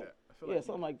 I feel like Right. that. I feel Yeah, like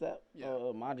something like that. Yeah.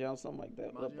 Mahjong, something like that.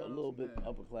 A Mahjong, little bit man.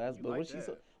 upper class. You But like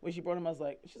that. when she brought him, I was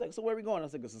like, she's like, "So where we going?" I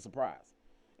was like, "It's a surprise."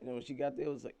 And then when she got there, it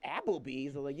was like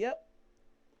Applebee's. I was like, "Yep,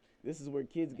 this is where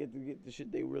kids get to get the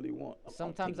shit they really want." I'm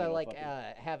Sometimes taking I you like on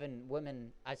fucking- having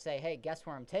women. I say, "Hey, guess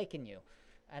where I'm taking you,"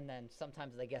 and then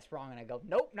sometimes they guess wrong, and I go,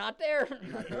 "Nope, not there."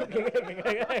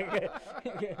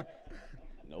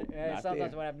 Nope, And not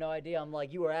sometimes there. when I have no idea, I'm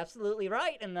like, "You were absolutely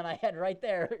right," and then I head right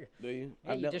there. Do you?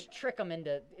 Yeah, you just trick them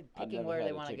into I picking never where had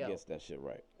they a want to chick go. guess that shit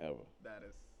right ever.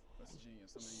 that's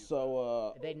genius. Some of you-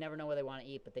 So They never know where they want to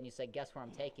eat, but then you say, "Guess where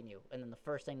I'm taking you," and then the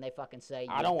first thing they fucking say,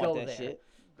 I "You don't go want that there." shit.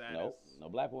 that Nope. is- No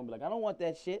black woman be like, "I don't want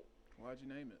that shit." Why'd you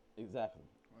name it? Exactly.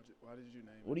 Why did you name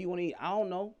What it? do you want to eat? I don't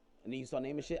know. And then you start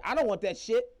naming shit. I don't want that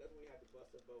shit. That's when you have to bust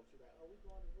a vote. She's like, "Oh, we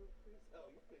going to Ruth Chris? Oh,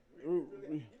 you picked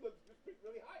really, you picked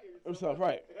really high here." What's up,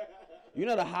 right? You're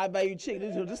not a high value chick.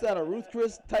 This is not a Ruth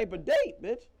Chris type of date,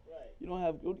 bitch. Right. You don't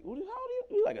have. How old are you?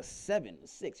 You're like a 7, a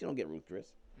 6. You don't get Ruth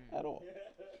Chris at all.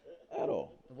 At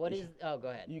all. What is? Oh, go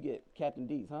ahead. You get Captain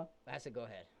D's, huh? I said, go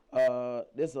ahead.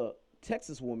 There's a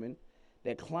Texas woman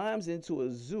that climbs into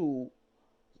a zoo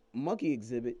monkey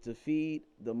exhibit to feed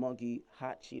the monkey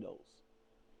hot Cheetos,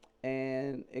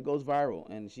 and it goes viral,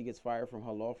 and she gets fired from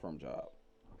her law firm job.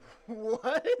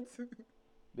 What?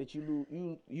 Bitch,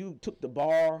 you took the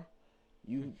bar,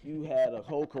 you had a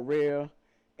whole career,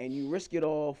 and you risk it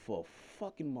all for a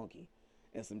fucking monkey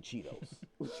and some Cheetos.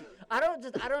 I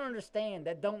don't understand.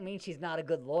 That don't mean she's not a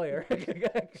good lawyer.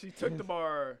 She took the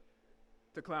bar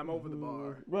to climb over the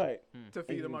bar Right. to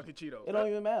feed the monkey Cheetos. It don't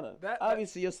even matter. that-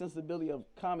 Obviously, your sensibility of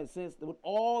common sense, with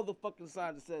all the fucking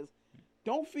signs that says,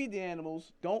 don't feed the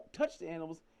animals, don't touch the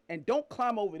animals, and don't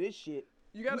climb over this shit.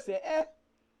 You gotta- said,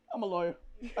 I'm a lawyer.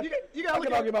 You I gotta can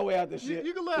look argue at my way out this you, shit.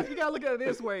 you gotta look at it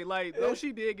this way. Like, though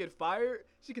she did get fired,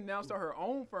 she can now start her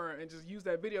own firm and just use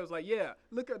that video. It's like, yeah,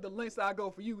 look at the lengths I go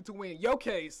for you to win your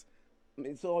case. I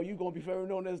mean, so are you gonna be forever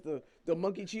known as the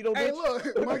monkey Cheeto bitch? Hey,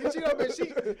 look, Monkey Cheeto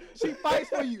bitch. She fights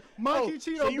for you, Monkey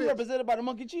Cheeto so you bitch. represented by the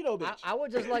monkey Cheeto bitch. I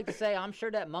would just like to say I'm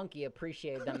sure that monkey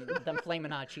appreciated them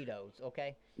flaming hot Cheetos.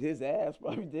 Okay. His ass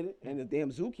probably did it, and the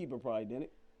damn zookeeper probably did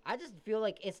it. I just feel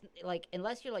like it's like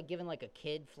unless you're like giving like a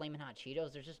kid flaming hot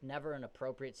Cheetos, there's just never an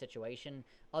appropriate situation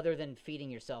other than feeding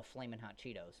yourself flaming hot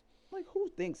Cheetos. Like, who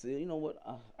thinks, you know what?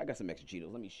 I got some extra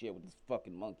Cheetos. Let me share with this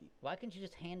fucking monkey. Why couldn't you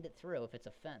just hand it through if it's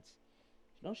a fence?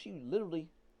 No, she literally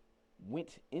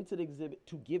went into the exhibit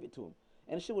to give it to him.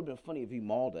 And it shit would have been funny if he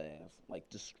mauled her ass. Like,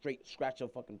 just straight scratch her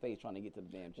fucking face trying to get to the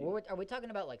damn Cheetos. Are we talking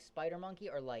about like spider monkey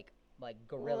or like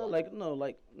gorilla?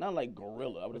 Not like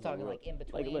gorilla. We're talking like in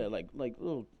between. Like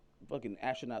little fucking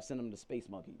astronaut send him to space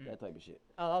monkey, that type of shit.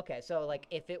 Oh, okay. So like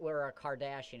if it were a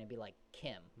Kardashian, it'd be like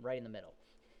Kim, right in the middle.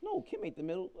 No, Kim ain't the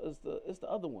middle. It's the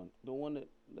other one, the one that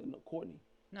Courtney.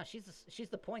 No, she's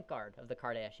the point guard of the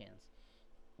Kardashians.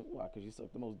 Why? Cause you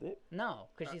suck the most dick. No,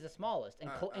 because she's the smallest, and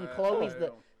I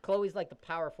Chloe's like the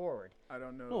power forward. I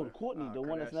don't know. No, Courtney, the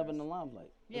one that's never in the Kardashians.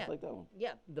 limelight. Yeah. Just like that one.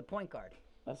 Yeah, the point guard.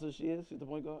 That's what she is. She's the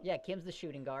point guard. Yeah, Kim's the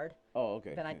shooting guard. Oh,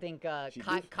 okay. Then I think She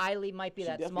Kylie might be she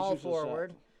that definitely small shoots a shot.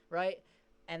 forward, right?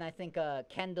 And I think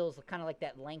Kendall's kind of like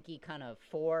that lanky kind of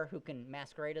 4 who can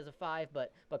masquerade as a 5,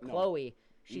 but No. Chloe, You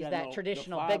she's gotta that know, the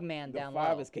traditional 5 big man the down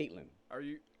 5 low. is Caitlyn. Are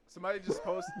you? Somebody just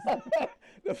posted.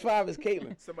 The 5 is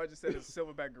Caitlyn. Somebody just said it's a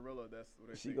silverback gorilla. That's what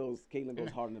they Caitlyn goes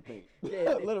hard in the paint.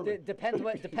 It Literally. depends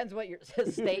what your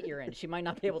state you're in. She might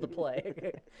not be able to play.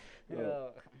 Yeah.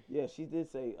 Yeah, she did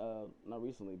say not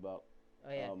recently about Oh,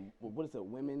 yeah. what is it?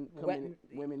 Women playing-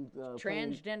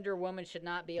 Transgender women should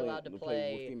not be play- allowed to with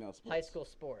play female high sports. school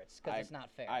sports because it's not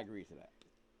fair. I agree to that.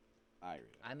 I agree.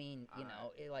 I mean, you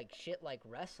know, like shit like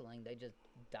wrestling, they just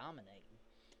dominate.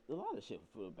 A lot of shit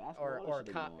for basketball.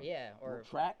 Or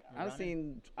track. I've running.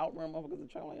 seen outrun motherfuckers in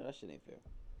track. Like, that shit ain't fair.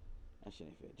 That shit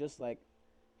ain't fair. Just like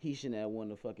he shouldn't have won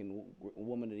the fucking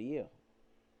woman of the year.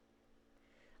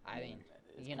 I mean,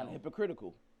 It's you kinda know,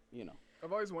 hypocritical. You know.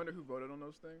 I've always wondered who voted on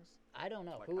those things. I don't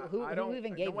know Like, who I don't,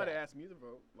 even no gave one that. asked me to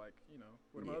vote. Like, you know,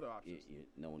 what are my other options?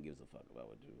 No one gives a fuck about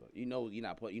what you vote. You know, you're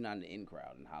not in the in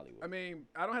crowd in Hollywood. I mean,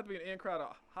 I don't have to be an in crowd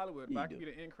of Hollywood, but You I can do.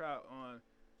 be the in crowd on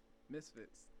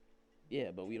Misfits.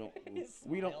 Yeah, but we don't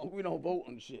vote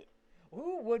on shit.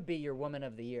 Who would be your woman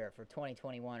of the year for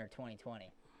 2021 or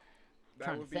 2020?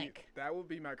 Trying to think. That would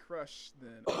be my crush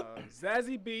then.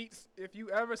 Zazie Beetz. If you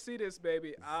ever see this,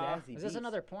 baby, Zazie Is this Beetz.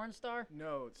 another porn star?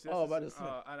 no, this Oh, is about to say.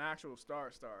 an actual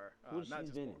star. Who's not she's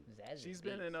just been porn. in? Zazie She's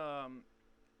been Beetz.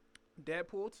 in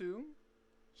Deadpool 2.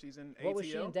 She's in ATL. What was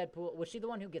she in Deadpool? Was she the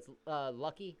one who gets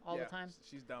lucky all Yeah, the time?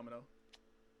 She's Domino.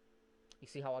 You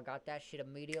see how I got that shit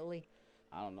immediately?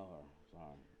 I don't know her. Sorry.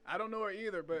 I don't know her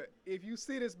either, but if you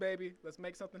see this, baby, let's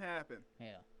make something happen.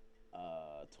 Yeah.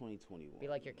 2021. Be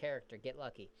like your character. Get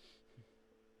lucky.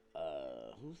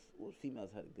 What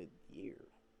females had a good year?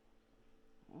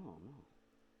 I don't know.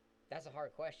 That's a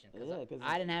hard question. Cause Yeah, 'cause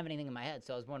I didn't have anything in my head,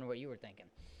 so I was wondering what you were thinking.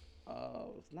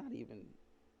 It's not even.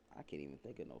 I can't even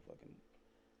think of no fucking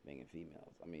banging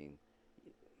females. I mean,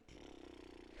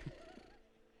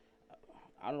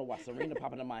 I don't know why Serena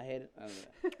popping in my head.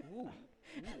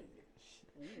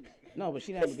 No, but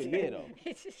she didn't have a good year though.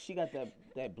 She got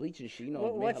that bleaching shit. You know,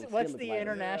 made her What's skin the look like-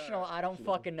 international? I don't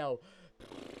fucking know.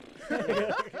 I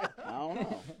don't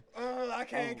know. I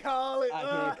can't call it. I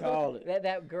can't call it.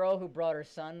 That girl who brought her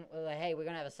son was like, hey, we're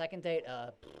gonna have a second date. I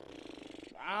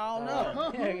don't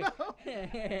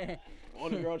know. Or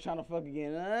the girl trying to fuck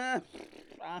again.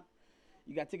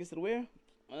 You got tickets to the where?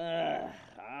 I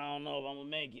don't know if I'm gonna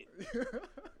make it.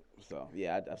 So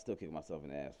yeah, I still kick myself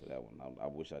in the ass for that one. I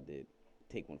wish I did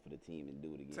take one for the team and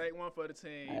do it again. Take one for the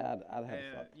team. I'd have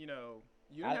and, fuck. you know,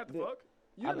 you didn't have to fuck.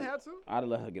 You I'd didn't have- have to. I'd have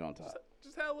let her get on top.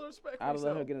 Just have a little respect for I'd have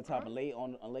yourself. let her get on top and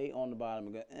alright? lay on the bottom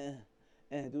and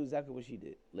go, do exactly what she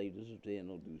did. Lay just there and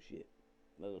don't do shit.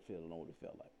 Let her know what it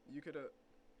felt like. You could have.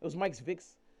 It was Mike's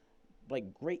Vick's,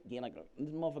 like, great game. Like, this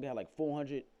motherfucker had like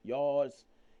 400 yards.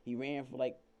 He ran for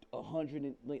like 100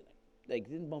 and like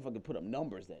this motherfucker put up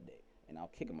numbers that day. And I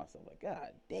was kicking myself like, God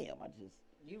damn,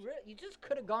 You just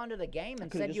could have gone to the game and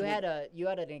coulda said just you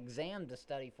had an exam to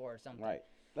study for or something. right.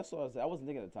 That's what I was. I wasn't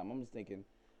thinking at the time. I'm just thinking,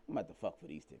 I'm about to fuck for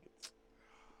these tickets.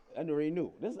 I already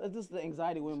knew. This is the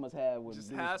anxiety women must have when Just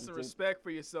dudes have some take- respect for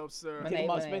yourself, sir. When Take they-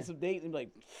 my when they- expensive date and be like,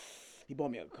 he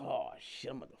bought me a car.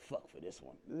 Shit, I'm about to fuck for this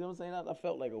one. You know what I'm saying? I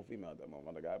felt like a female at that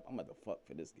moment. Like, I'm about to fuck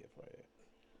for this gift right here.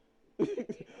 You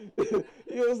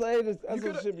know what I'm saying? That's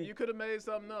what it should be. You could have made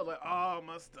something up like, oh,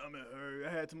 my stomach hurt.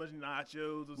 I had too much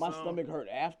nachos or My something. stomach hurt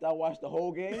after I watched the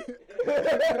whole game.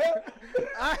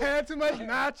 I had too much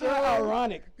nachos. How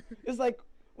ironic. It's like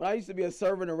when I used to be a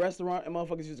server in a restaurant and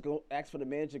motherfuckers used to go ask for the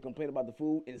manager and complain about the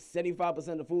food and 75%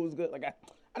 of the food was good, like, I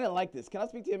didn't like this. Can I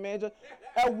speak to your manager?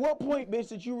 At what point, bitch,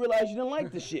 did you realize you didn't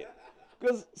like this shit?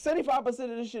 Because 75% of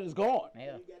this shit is gone. Yeah.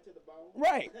 You got to the bone.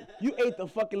 Right. You ate the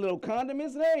fucking little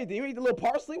condiments and everything. You ate the little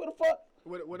parsley. What the fuck?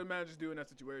 What do managers do in that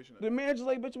situation? The manager's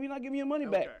like, bitch, we not giving you your money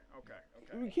Okay, back.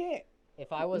 okay. We can't.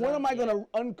 If I was When on- am I yeah. gonna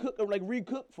uncook or like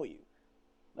recook for you?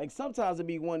 Like sometimes it'd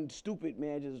be one stupid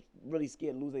manager's really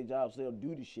scared to lose their job, so they'll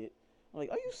do the shit. I'm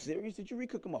like, are you serious? Did you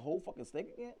recook him a whole fucking steak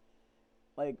again?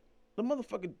 Like the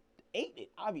motherfucker ate it,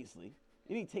 obviously.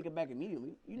 You need to take it back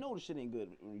immediately. You know the shit ain't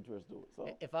good when you first do it. So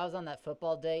If I was on that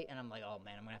football date and I'm like, oh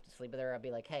man, I'm gonna have to sleep with her, I'd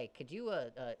be like, hey, could you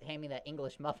hand me that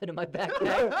English muffin in my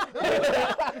backpack?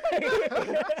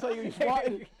 so you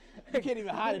farting, you can't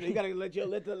even hide it. You gotta let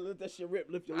that shit rip,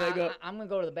 lift your leg up. I'm gonna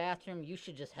go to the bathroom. You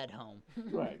should just head home.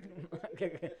 Right.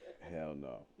 Hell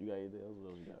no. You got anything else? What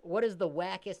else you got? What is the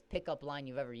wackest pickup line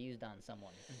you've ever used on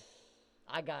someone?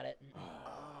 I got it.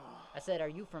 I said, are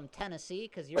you from Tennessee?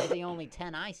 Because you're the only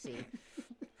 10 I see.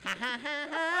 Ha ha ha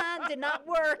ha, did not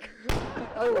work.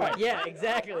 Oh, right. Yeah,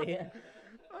 exactly. What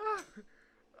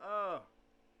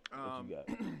you got?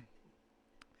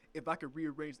 If I could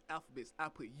rearrange the alphabets,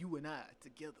 I'd put you and I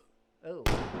together. Oh,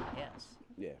 yes.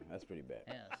 Yeah, that's pretty bad.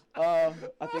 Yes.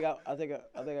 I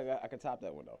can top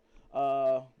that one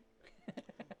though.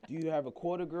 Do you have a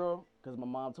quarter girl? Because my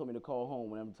mom told me to call home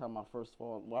whenever time I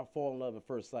fall in love at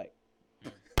first sight.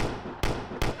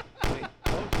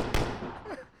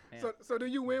 So do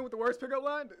you win with the worst pickup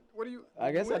line? What do you?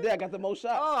 I guess I win? did. I got the most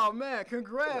shots. Oh man,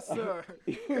 congrats, sir.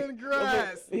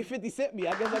 Congrats. He 50 Cent me.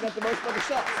 I guess I got the most fucking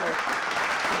shots. So.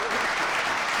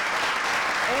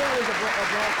 And it was a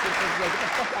black chick. So like, get the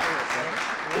fuck out of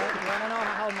here, You want to know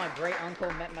how my great uncle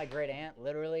met my great aunt?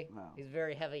 Literally. No. He's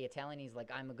very heavy Italian. He's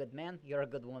like, I'm a good man. You're a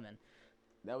good woman.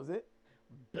 That was it?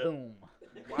 Boom.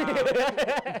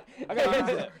 I got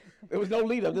into that. There was no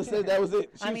lead up. Just said that was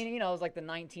it. I mean, you know, it was like the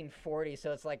 1940s,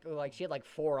 so it's like she had like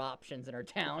 4 options in her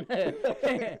town. They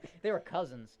were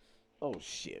cousins. Oh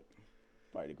shit.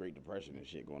 Probably the Great Depression and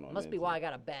shit going on. Must be why I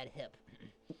got a bad hip.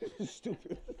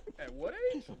 Stupid. At what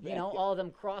age? You know, all of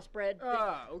them crossbred.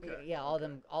 Ah, okay. Yeah, all of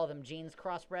them genes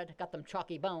crossbred. Got them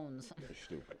chalky bones.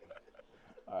 Stupid.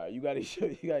 All right, you got any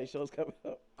shows coming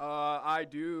up? I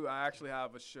do. I actually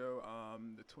have a show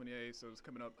the 28th, so it's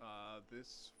coming up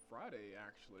this Friday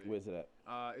actually. Where's it at?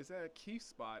 It's at Keith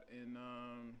Spot in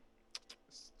In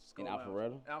Skull Lounge.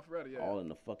 Alpharetta? Alpharetta, yeah. All in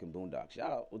the fucking boondocks.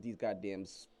 Y'all out with these goddamn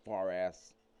far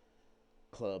ass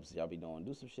clubs y'all be doing.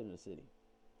 Do some shit in the city.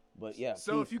 But yeah.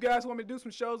 So Keith, if you guys want me to do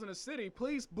some shows in the city,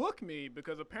 please book me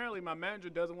because apparently my manager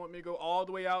doesn't want me to go all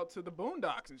the way out to the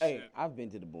boondocks and hey, shit. I've been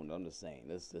to the boondocks. I'm just saying.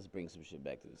 Let's bring some shit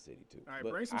back to the city too. All right,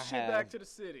 But bring some I shit back have- to the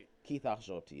city. Keith, I'll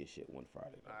show up to your shit one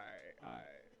Friday. All right.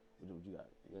 What you got?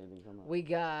 You got anything coming up? We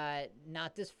got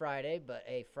not this Friday, but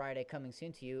a Friday coming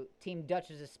soon to you. Team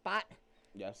Dutch's Spot,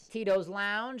 Yes. Tito's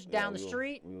Lounge Yeah, down the we will-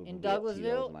 street we will in be at Tito's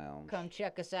Douglasville. Lounge. Come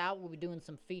check us out. We'll be doing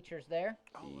some features there.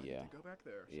 Oh, I Yeah. need to go back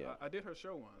there. So Yeah. I did her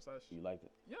show once. You liked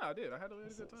it? Yeah, I did. I had a really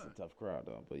It's good a time. tough crowd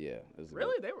though, but yeah. It was a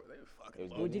Really? good- They were fucking It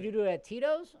was lovely. good. Did you do it at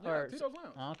Tito's? Yeah, or Tito's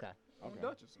Lounge. Oh, okay. Okay.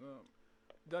 Duchess.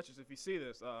 Duchess, if you see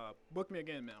this, book me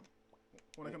again, ma'am.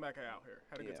 Want to come back out here?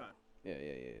 Had a good Yeah. time.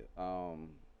 Yeah.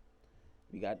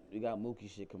 We got Mookie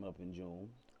shit coming up in June.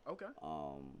 Okay.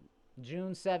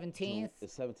 June 17th. The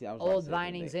 17th. I was about to Old say the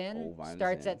Vining's date. Inn. Old Vining's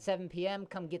Starts Inn. at 7 p.m.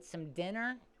 Come get some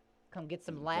dinner. Come get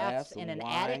some Laughs, laughs some in an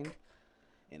wine. attic.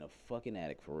 In a fucking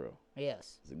attic for real.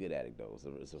 Yes. It's a good attic though.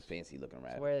 It's a fancy looking It's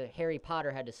attic. where Harry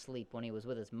Potter had to sleep when he was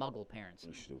with his Muggle parents.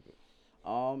 You're stupid.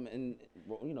 And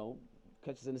you know,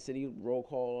 catch us in the city, roll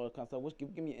call, all that kind of stuff.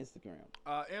 Give me your Instagram.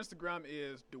 Instagram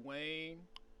is Dwayne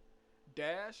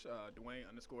Dash, Dwayne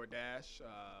 _ Dash,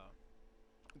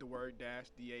 the word dash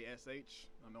DASH.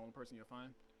 I'm the only person you'll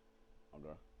find.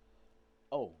 Okay.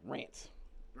 Oh, rant.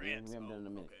 Rants. We haven't done it in a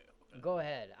minute. Okay. Go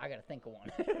ahead. I gotta think of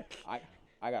one.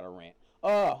 I got a rant.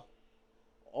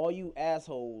 All you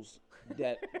assholes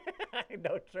that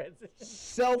No transition.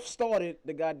 self-started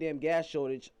the goddamn gas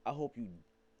shortage, I hope you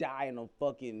die in a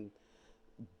fucking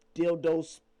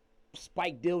dildo,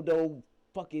 spike dildo,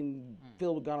 fucking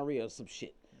filled with gonorrhea or some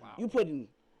shit. Wow. You putting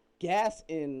gas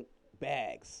in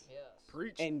bags Yes.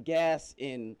 Preach. and gas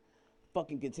in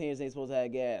fucking containers they ain't supposed to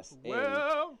have gas.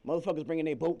 Well. And motherfuckers bringing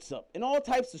their boats up and all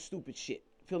types of stupid shit,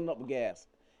 filling up with gas.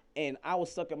 And I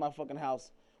was stuck at my fucking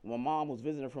house. My mom was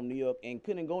visiting from New York and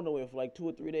couldn't go nowhere for like 2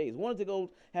 or 3 days. Wanted to go,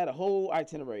 had a whole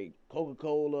itinerary.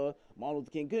 Coca-Cola, Martin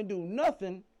Luther King. Couldn't do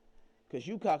nothing because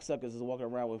you cocksuckers is walking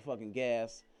around with fucking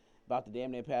gas, about to damn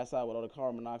near pass out with all the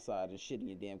carbon monoxide and shit in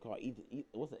your damn car.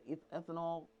 What's it?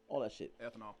 Ethanol? All that shit.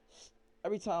 Ethanol.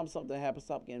 every time something happens,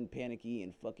 stop getting panicky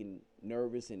and fucking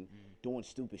nervous and doing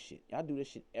stupid shit. Y'all do this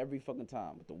shit every fucking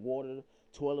time with the water,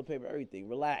 toilet paper, everything.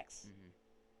 Relax.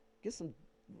 Get some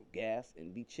gas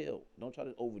and be chill. Don't try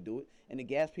to overdo it. And the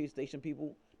gas station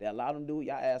people that allow them to do it,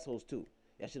 y'all assholes too.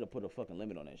 Y'all should have put a fucking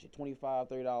limit on that shit. $25,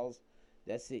 $30.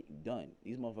 That's it. You done.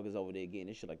 These motherfuckers over there getting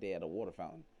this shit like they had a water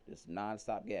fountain. Just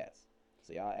non-stop gas.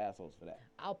 So y'all assholes for that.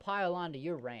 I'll pile on to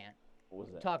your rant. What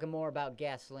was that? Talking more about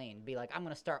gasoline. Be like, I'm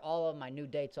going to start all of my new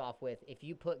dates off with, if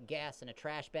you put gas in a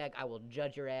trash bag, I will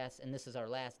judge your ass, and this is our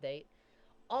last date.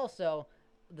 Also,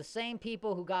 the same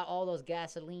people who got all those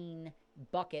gasoline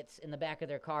buckets in the back of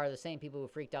their car are the same people who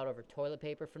freaked out over toilet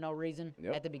paper for no reason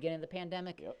at the beginning of the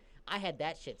pandemic. Yep. I had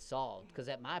that shit solved because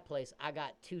at my place, I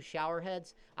got 2 shower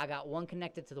heads. I got one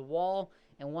connected to the wall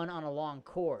and one on a long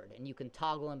cord, and you can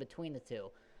toggle in between the two.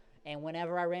 And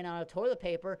whenever I ran out of toilet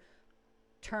paper,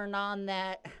 turned on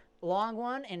that long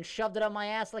one and shoved it on my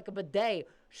ass like a bidet.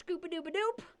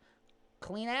 Scoop-a-doop-a-doop.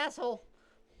 Clean asshole.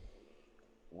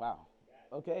 Wow.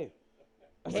 Okay.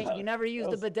 Hey, you never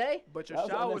used a bidet? But your That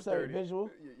was shower's unnecessary dirty. visual.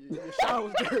 Your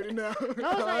shower's dirty now.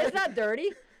 No, it's not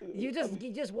dirty. You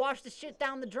just wash the shit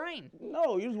down the drain.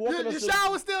 No, you just walking Your up to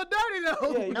shower's still dirty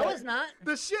though. Yeah, you No, got- it's not.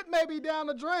 The shit may be down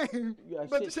the drain, You got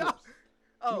but the shit shower. tips.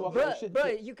 You walking up shit But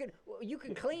tips. you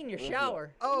can clean your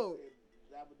shower. Oh,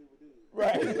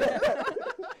 Right.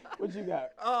 What you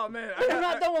got? oh man. I'm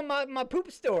not done with my poop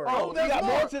story. Oh, you There's got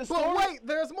more more. to the But story? wait,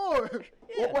 there's more.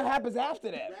 What happens after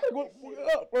that? Like,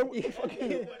 what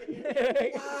fucking...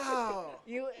 Wow.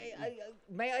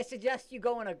 May I suggest you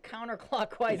go in a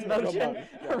counterclockwise motion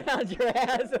around your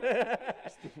ass,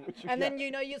 and then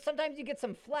you sometimes you get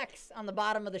some flex on the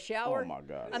bottom of the shower. Oh my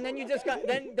God. And then you just got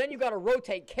then you got to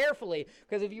rotate carefully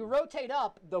because if you rotate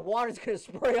up, the water's gonna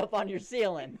spray up on your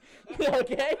ceiling.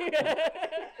 Okay.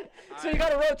 So you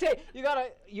gotta rotate.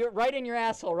 You're right in your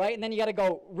asshole, right, and then you gotta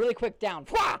go really quick down,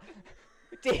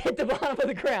 to hit the bottom of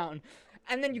the ground,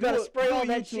 and then you gotta spray all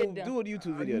that shit down. Do a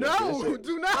YouTube video. No,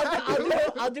 do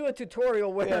not. I'll do a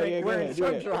tutorial wearing go swim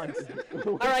ahead. trunks.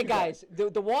 All right, guys,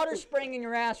 the water's spraying in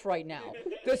your ass right now.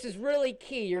 This is really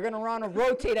key. You're gonna want to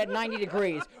rotate at 90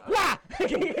 degrees. Wah!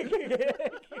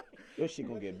 Your shit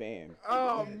gonna get banned.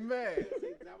 Oh man.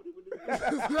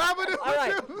 All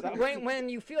right, when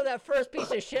you feel that first piece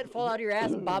of shit fall out of your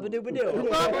ass, baba-doo-ba-doo.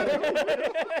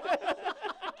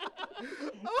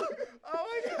 Oh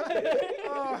my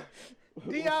god.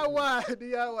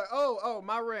 DIY. Oh,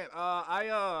 my rant.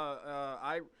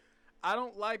 I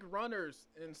don't like runners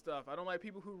and stuff. I don't like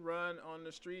people who run on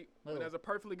the street when there's a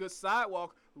perfectly good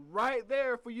sidewalk right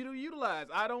there for you to utilize.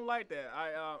 I don't like that.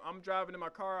 I'm driving in my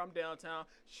car. I'm downtown.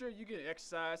 Sure, you get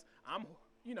exercise. I'm,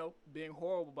 being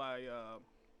horrible by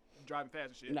driving fast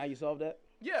and shit. Now you solved that?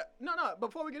 Yeah, no.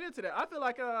 Before we get into that, I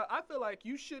feel like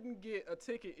you shouldn't get a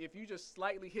ticket if you just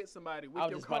slightly hit somebody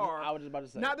with your car. I was just about to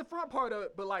say. Not the front part of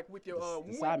it, but like with your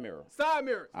The side mirror. Side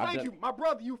mirror. I've Thank done- you, my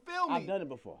brother. You feel me? I've done it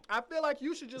before. I feel like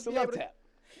you should just It's a be love able to. tap.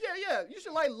 Yeah. You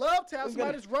should like love tap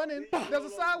somebody's running. There's a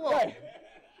sidewalk. Right.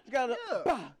 You gotta.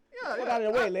 Yeah. Get out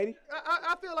of the way, lady.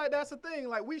 I feel like that's the thing.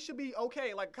 Like we should be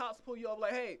okay. Like cops pull you over.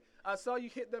 Like, hey, I saw you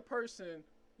hit that person.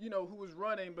 Who was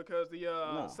running because the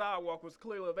sidewalk was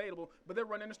clearly available, but they're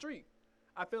running the street.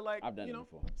 I feel like I've done it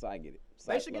before, so I get it.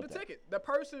 They should get a ticket. The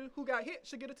person who got hit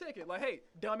should get a ticket. Like, hey,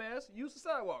 dumbass, use the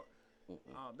sidewalk.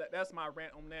 That's my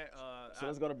rant on that. So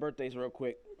let's go to birthdays real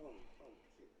quick.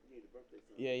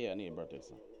 Yeah, I need a birthday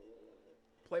song.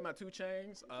 Play my 2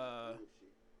 Chainz.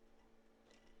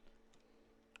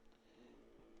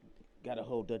 Gotta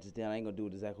hold Duchess down. I ain't gonna do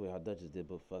it exactly how Duchess did,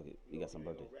 but fuck it. You got some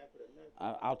birthday.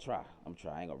 I'll try. I ain't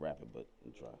gonna rap it, but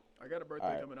I'll try. I got a birthday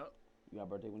All right. coming up. You got a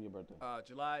birthday? When your birthday?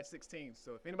 July 16th.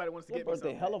 So if anybody wants to Your get me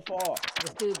birthday something. hella far.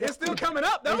 It's still coming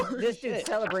up, though. This dude's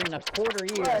celebrating a quarter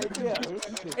year. Right, yeah.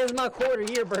 It's my quarter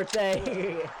year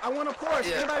birthday. I want a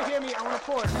Porsche. Anybody hear me? I want a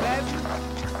Porsche.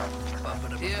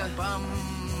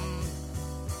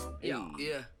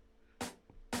 Yeah.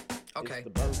 Okay. It's the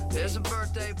birthday. There's a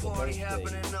birthday It's the party birthday.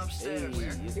 happening upstairs. Hey,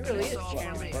 it's He really the is all for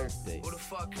fucking me. birthday. Who the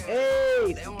fuck cares? Hey,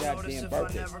 They it's won't the notice goddamn if I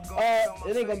birthday. never go show my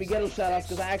It ain't gonna be face. ghetto shout outs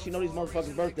because I actually know these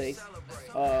motherfuckers' birthdays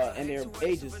and their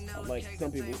ages, like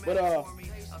some people. But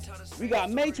we got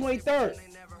May 23rd,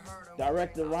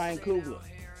 director Ryan Coogler.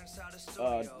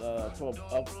 For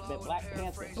Black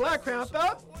Panther. Black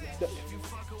Panther.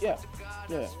 Yeah.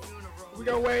 We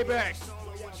go way back.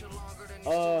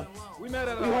 We met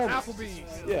at We homies.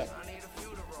 Applebee's. Yeah.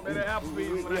 Met at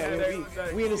Applebee's when I had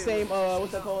that. We in the same,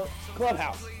 what's that called?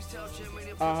 Clubhouse.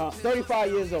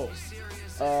 35 years old.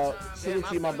 Salute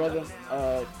to you, my brother.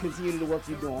 Continue the work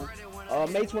you're doing.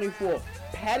 May 24th,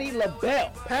 Patti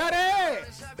LaBelle. Patty!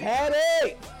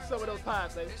 Patty! What's up with those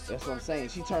pies, baby? That's what I'm saying.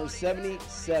 She turned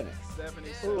 77.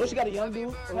 77. Oh, she got a young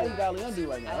dude. Patty got a young dude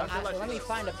right now. Let me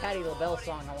find a Patti LaBelle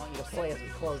song I want you to play as we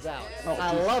close out. Oh,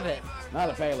 I geez. love it. Not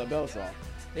a Patti LaBelle song.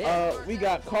 Yeah. We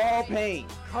got Carl Payne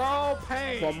Carl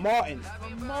Payne. from Martin.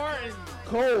 From Martin.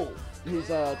 Cole, who's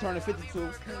turning 52.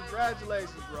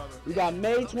 Congratulations, brother. We got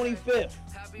May 25th.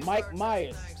 Mike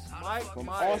Myers Mike from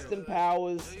Myers. Austin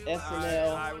Powers,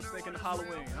 SNL. I was thinking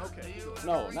Halloween. Okay.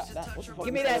 No, not what the fuck.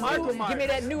 Give me you that talking new, about? give me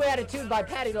that new attitude by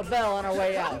Patti LaBelle on our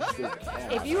way out. Stupid.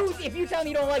 If you tell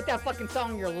me you don't like that fucking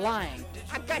song, you're lying.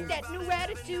 I got that new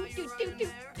attitude. Do, do, do,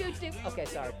 do, do. Okay,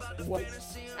 sorry. What?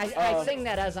 I sing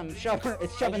that as I'm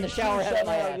shoving the shower head in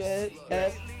my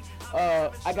ass.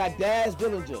 I got Daz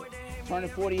Dillinger turning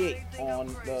 48 on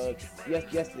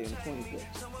yesterday, on the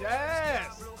 25th.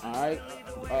 Yes. All right,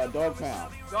 Dog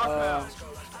Pound. Dog Pound.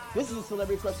 This is a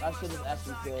celebrity crush I should have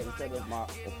actually said instead of my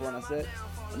friend I said.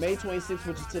 May 26th,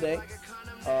 which is today.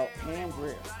 Pam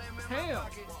Grier, Pam.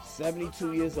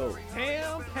 72 years old.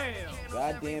 Pam.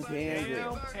 Goddamn Pam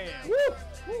Grier. Pam.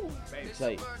 Woo! Baby. I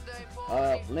tell you.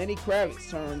 Lenny Kravitz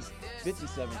turns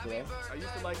 57 today. I used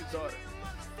to like his daughter.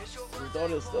 His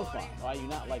daughter is still fine. Why you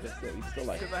not like her still? You still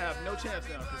like her? Because I have no chance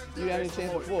now. 'cause she's You had a raised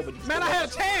chance from before, but you Man, still I like had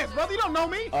a chance, brother. You don't know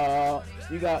me.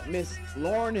 You got Miss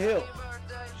Lauryn Hill.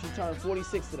 She turned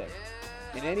 46 today.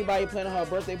 And anybody planning her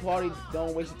birthday party,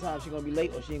 don't waste your time. She's gonna be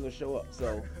late or she ain't gonna show up.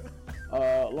 So,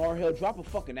 Lauryn Hill, drop a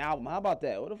fucking album. How about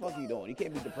that? What the fuck are you doing? You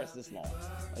can't be depressed this long.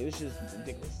 Like, this shit's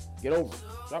ridiculous. Get over it.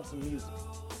 Drop some music.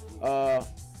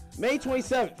 May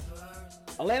 27th,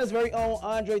 Atlanta's very own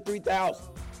Andre 3000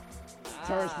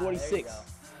 turns 46.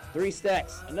 3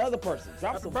 Stacks, another person.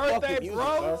 Drop Happy some birthday, fucking music,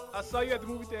 bro. sir. I saw you at the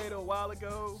movie theater a while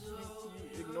ago.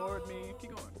 You ignored me.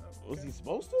 Keep going. Was he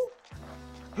supposed to?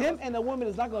 Him and the woman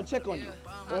is not gonna check on you.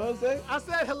 You know what I'm saying? I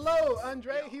said hello,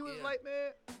 Andre. He was like,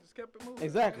 man, just kept it moving.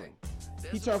 Exactly.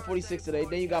 He turned 46 today.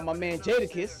 Then you got my man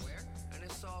Jadakiss,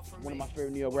 one of my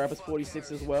favorite New York rappers,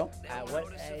 46 as well.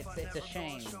 It's a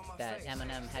shame that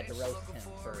Eminem had to roast him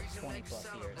for 20 plus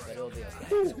years, but it'll be okay.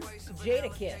 Who?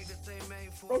 Jadakiss.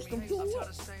 Roast him for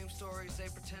what?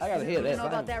 I gotta hear that. You know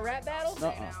about that rap battle?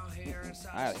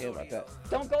 I gotta hear about that.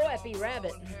 Don't go F.E.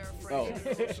 Rabbit. Oh,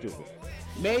 stupid.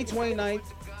 May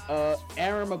 29th,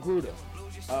 Aaron Magruder,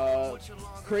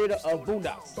 creator of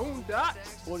Boondocks,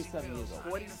 Boondocks. 47 years old.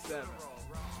 47.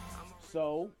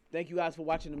 So, thank you guys for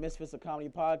watching the Misfits of Comedy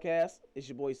podcast. It's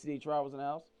your boy C.D. Travels in the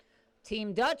house.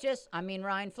 Team Duchess. I mean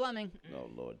Ryan Fleming. Oh,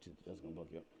 Lord, that's gonna book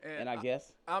you up. And And I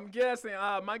guess. I'm guessing.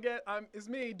 It's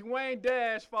me, Dwayne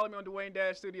Dash. Follow me on Dwayne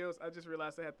Dash Studios. I just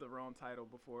realized I had the wrong title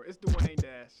before. It's Dwayne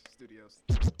Dash Studios.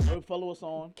 Follow us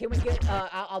on. Can we get?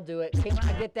 I'll do it. Can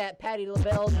I get that Patti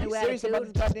LaBelle Be new serious about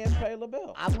attitude? this goddamn Patti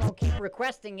LaBelle. I'm gonna keep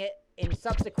requesting it in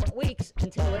subsequent weeks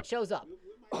until it shows up.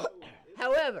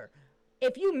 However,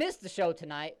 if you missed the show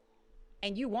tonight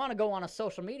and you want to go on a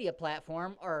social media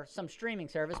platform or some streaming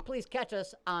service, please catch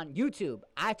us on YouTube,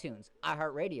 iTunes,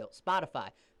 iHeartRadio, Spotify,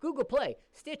 Google Play,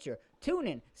 Stitcher,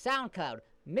 TuneIn, SoundCloud,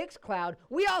 Mixcloud.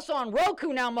 We also on Roku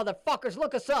now, motherfuckers.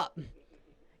 Look us up.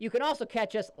 You can also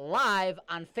catch us live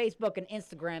on Facebook and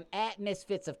Instagram at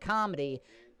Misfits of Comedy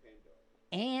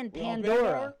and You on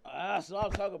Pandora. That's what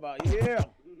I'm talking about. Yeah.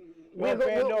 We're on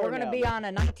Pandora going to now. be on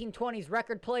a 1920s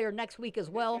record player next week as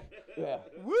well. Yeah.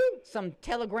 Woo! Some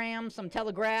telegrams, some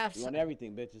telegraphs. You on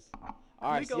everything, bitches.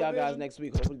 All right, see Rico y'all guys Vision. next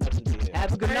week. Hopefully, Dustin be here.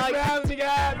 Have a good Thanks for night. having me,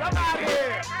 guys. I'm out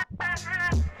here.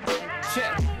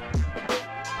 Check.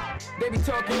 They be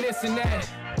talking this and that.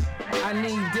 I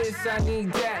need this, I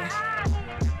need that.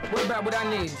 What about what I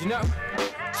need, you know?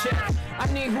 Check.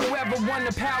 I need whoever won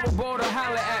the Powerball to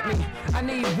holler at me. I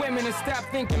need women to stop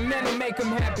thinking men and make them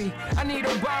happy. I need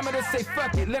Obama to say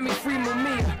fuck it, let me free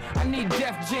Mumia. I need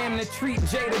Def Jam to treat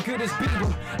Jada good as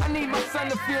Bieber. I need my son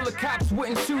to feel the cops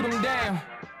wouldn't shoot him down.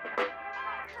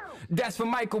 That's for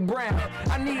Michael Brown.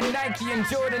 I need Nike and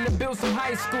Jordan to build some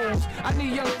high schools. I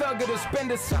need Young Thugger to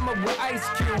spend a summer with Ice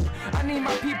Cube. I need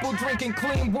my people drinking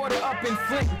clean water up in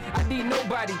Flint. I need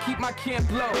nobody, keep my camp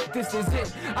low. This is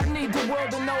it. I need the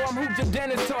world to know I'm who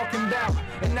Jaden is talking about,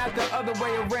 and not the other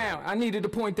way around. I needed to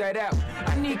point that out.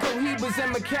 I need Cohibas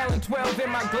and Macallan 12 in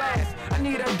my glass. I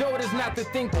need our daughters not to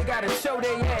think they gotta show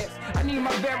their ass. I need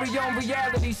my very own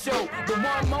reality show. The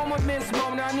one moment, miss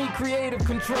moment, I need creative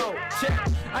control. Check.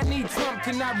 I need need Trump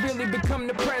to not really become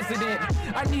the president.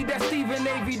 I need that Stephen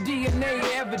A.V. DNA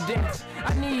evidence.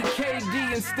 I need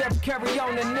KD and Steph Curry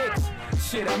on the Knicks.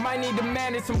 Shit, I might need to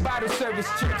manage some bottle service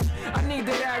chicks. I need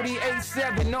the Audi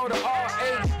A7 or the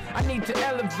R8. I need to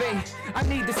elevate, I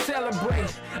need to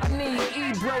celebrate. I need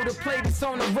Ebro to play this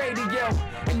on the radio.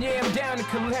 And yeah, I'm down to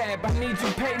collab, I need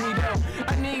you pay me though.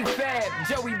 I need Fab,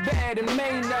 Joey Bad and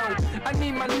Mano. I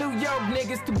need my New York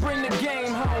niggas to bring the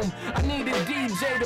game home. I need a DJ to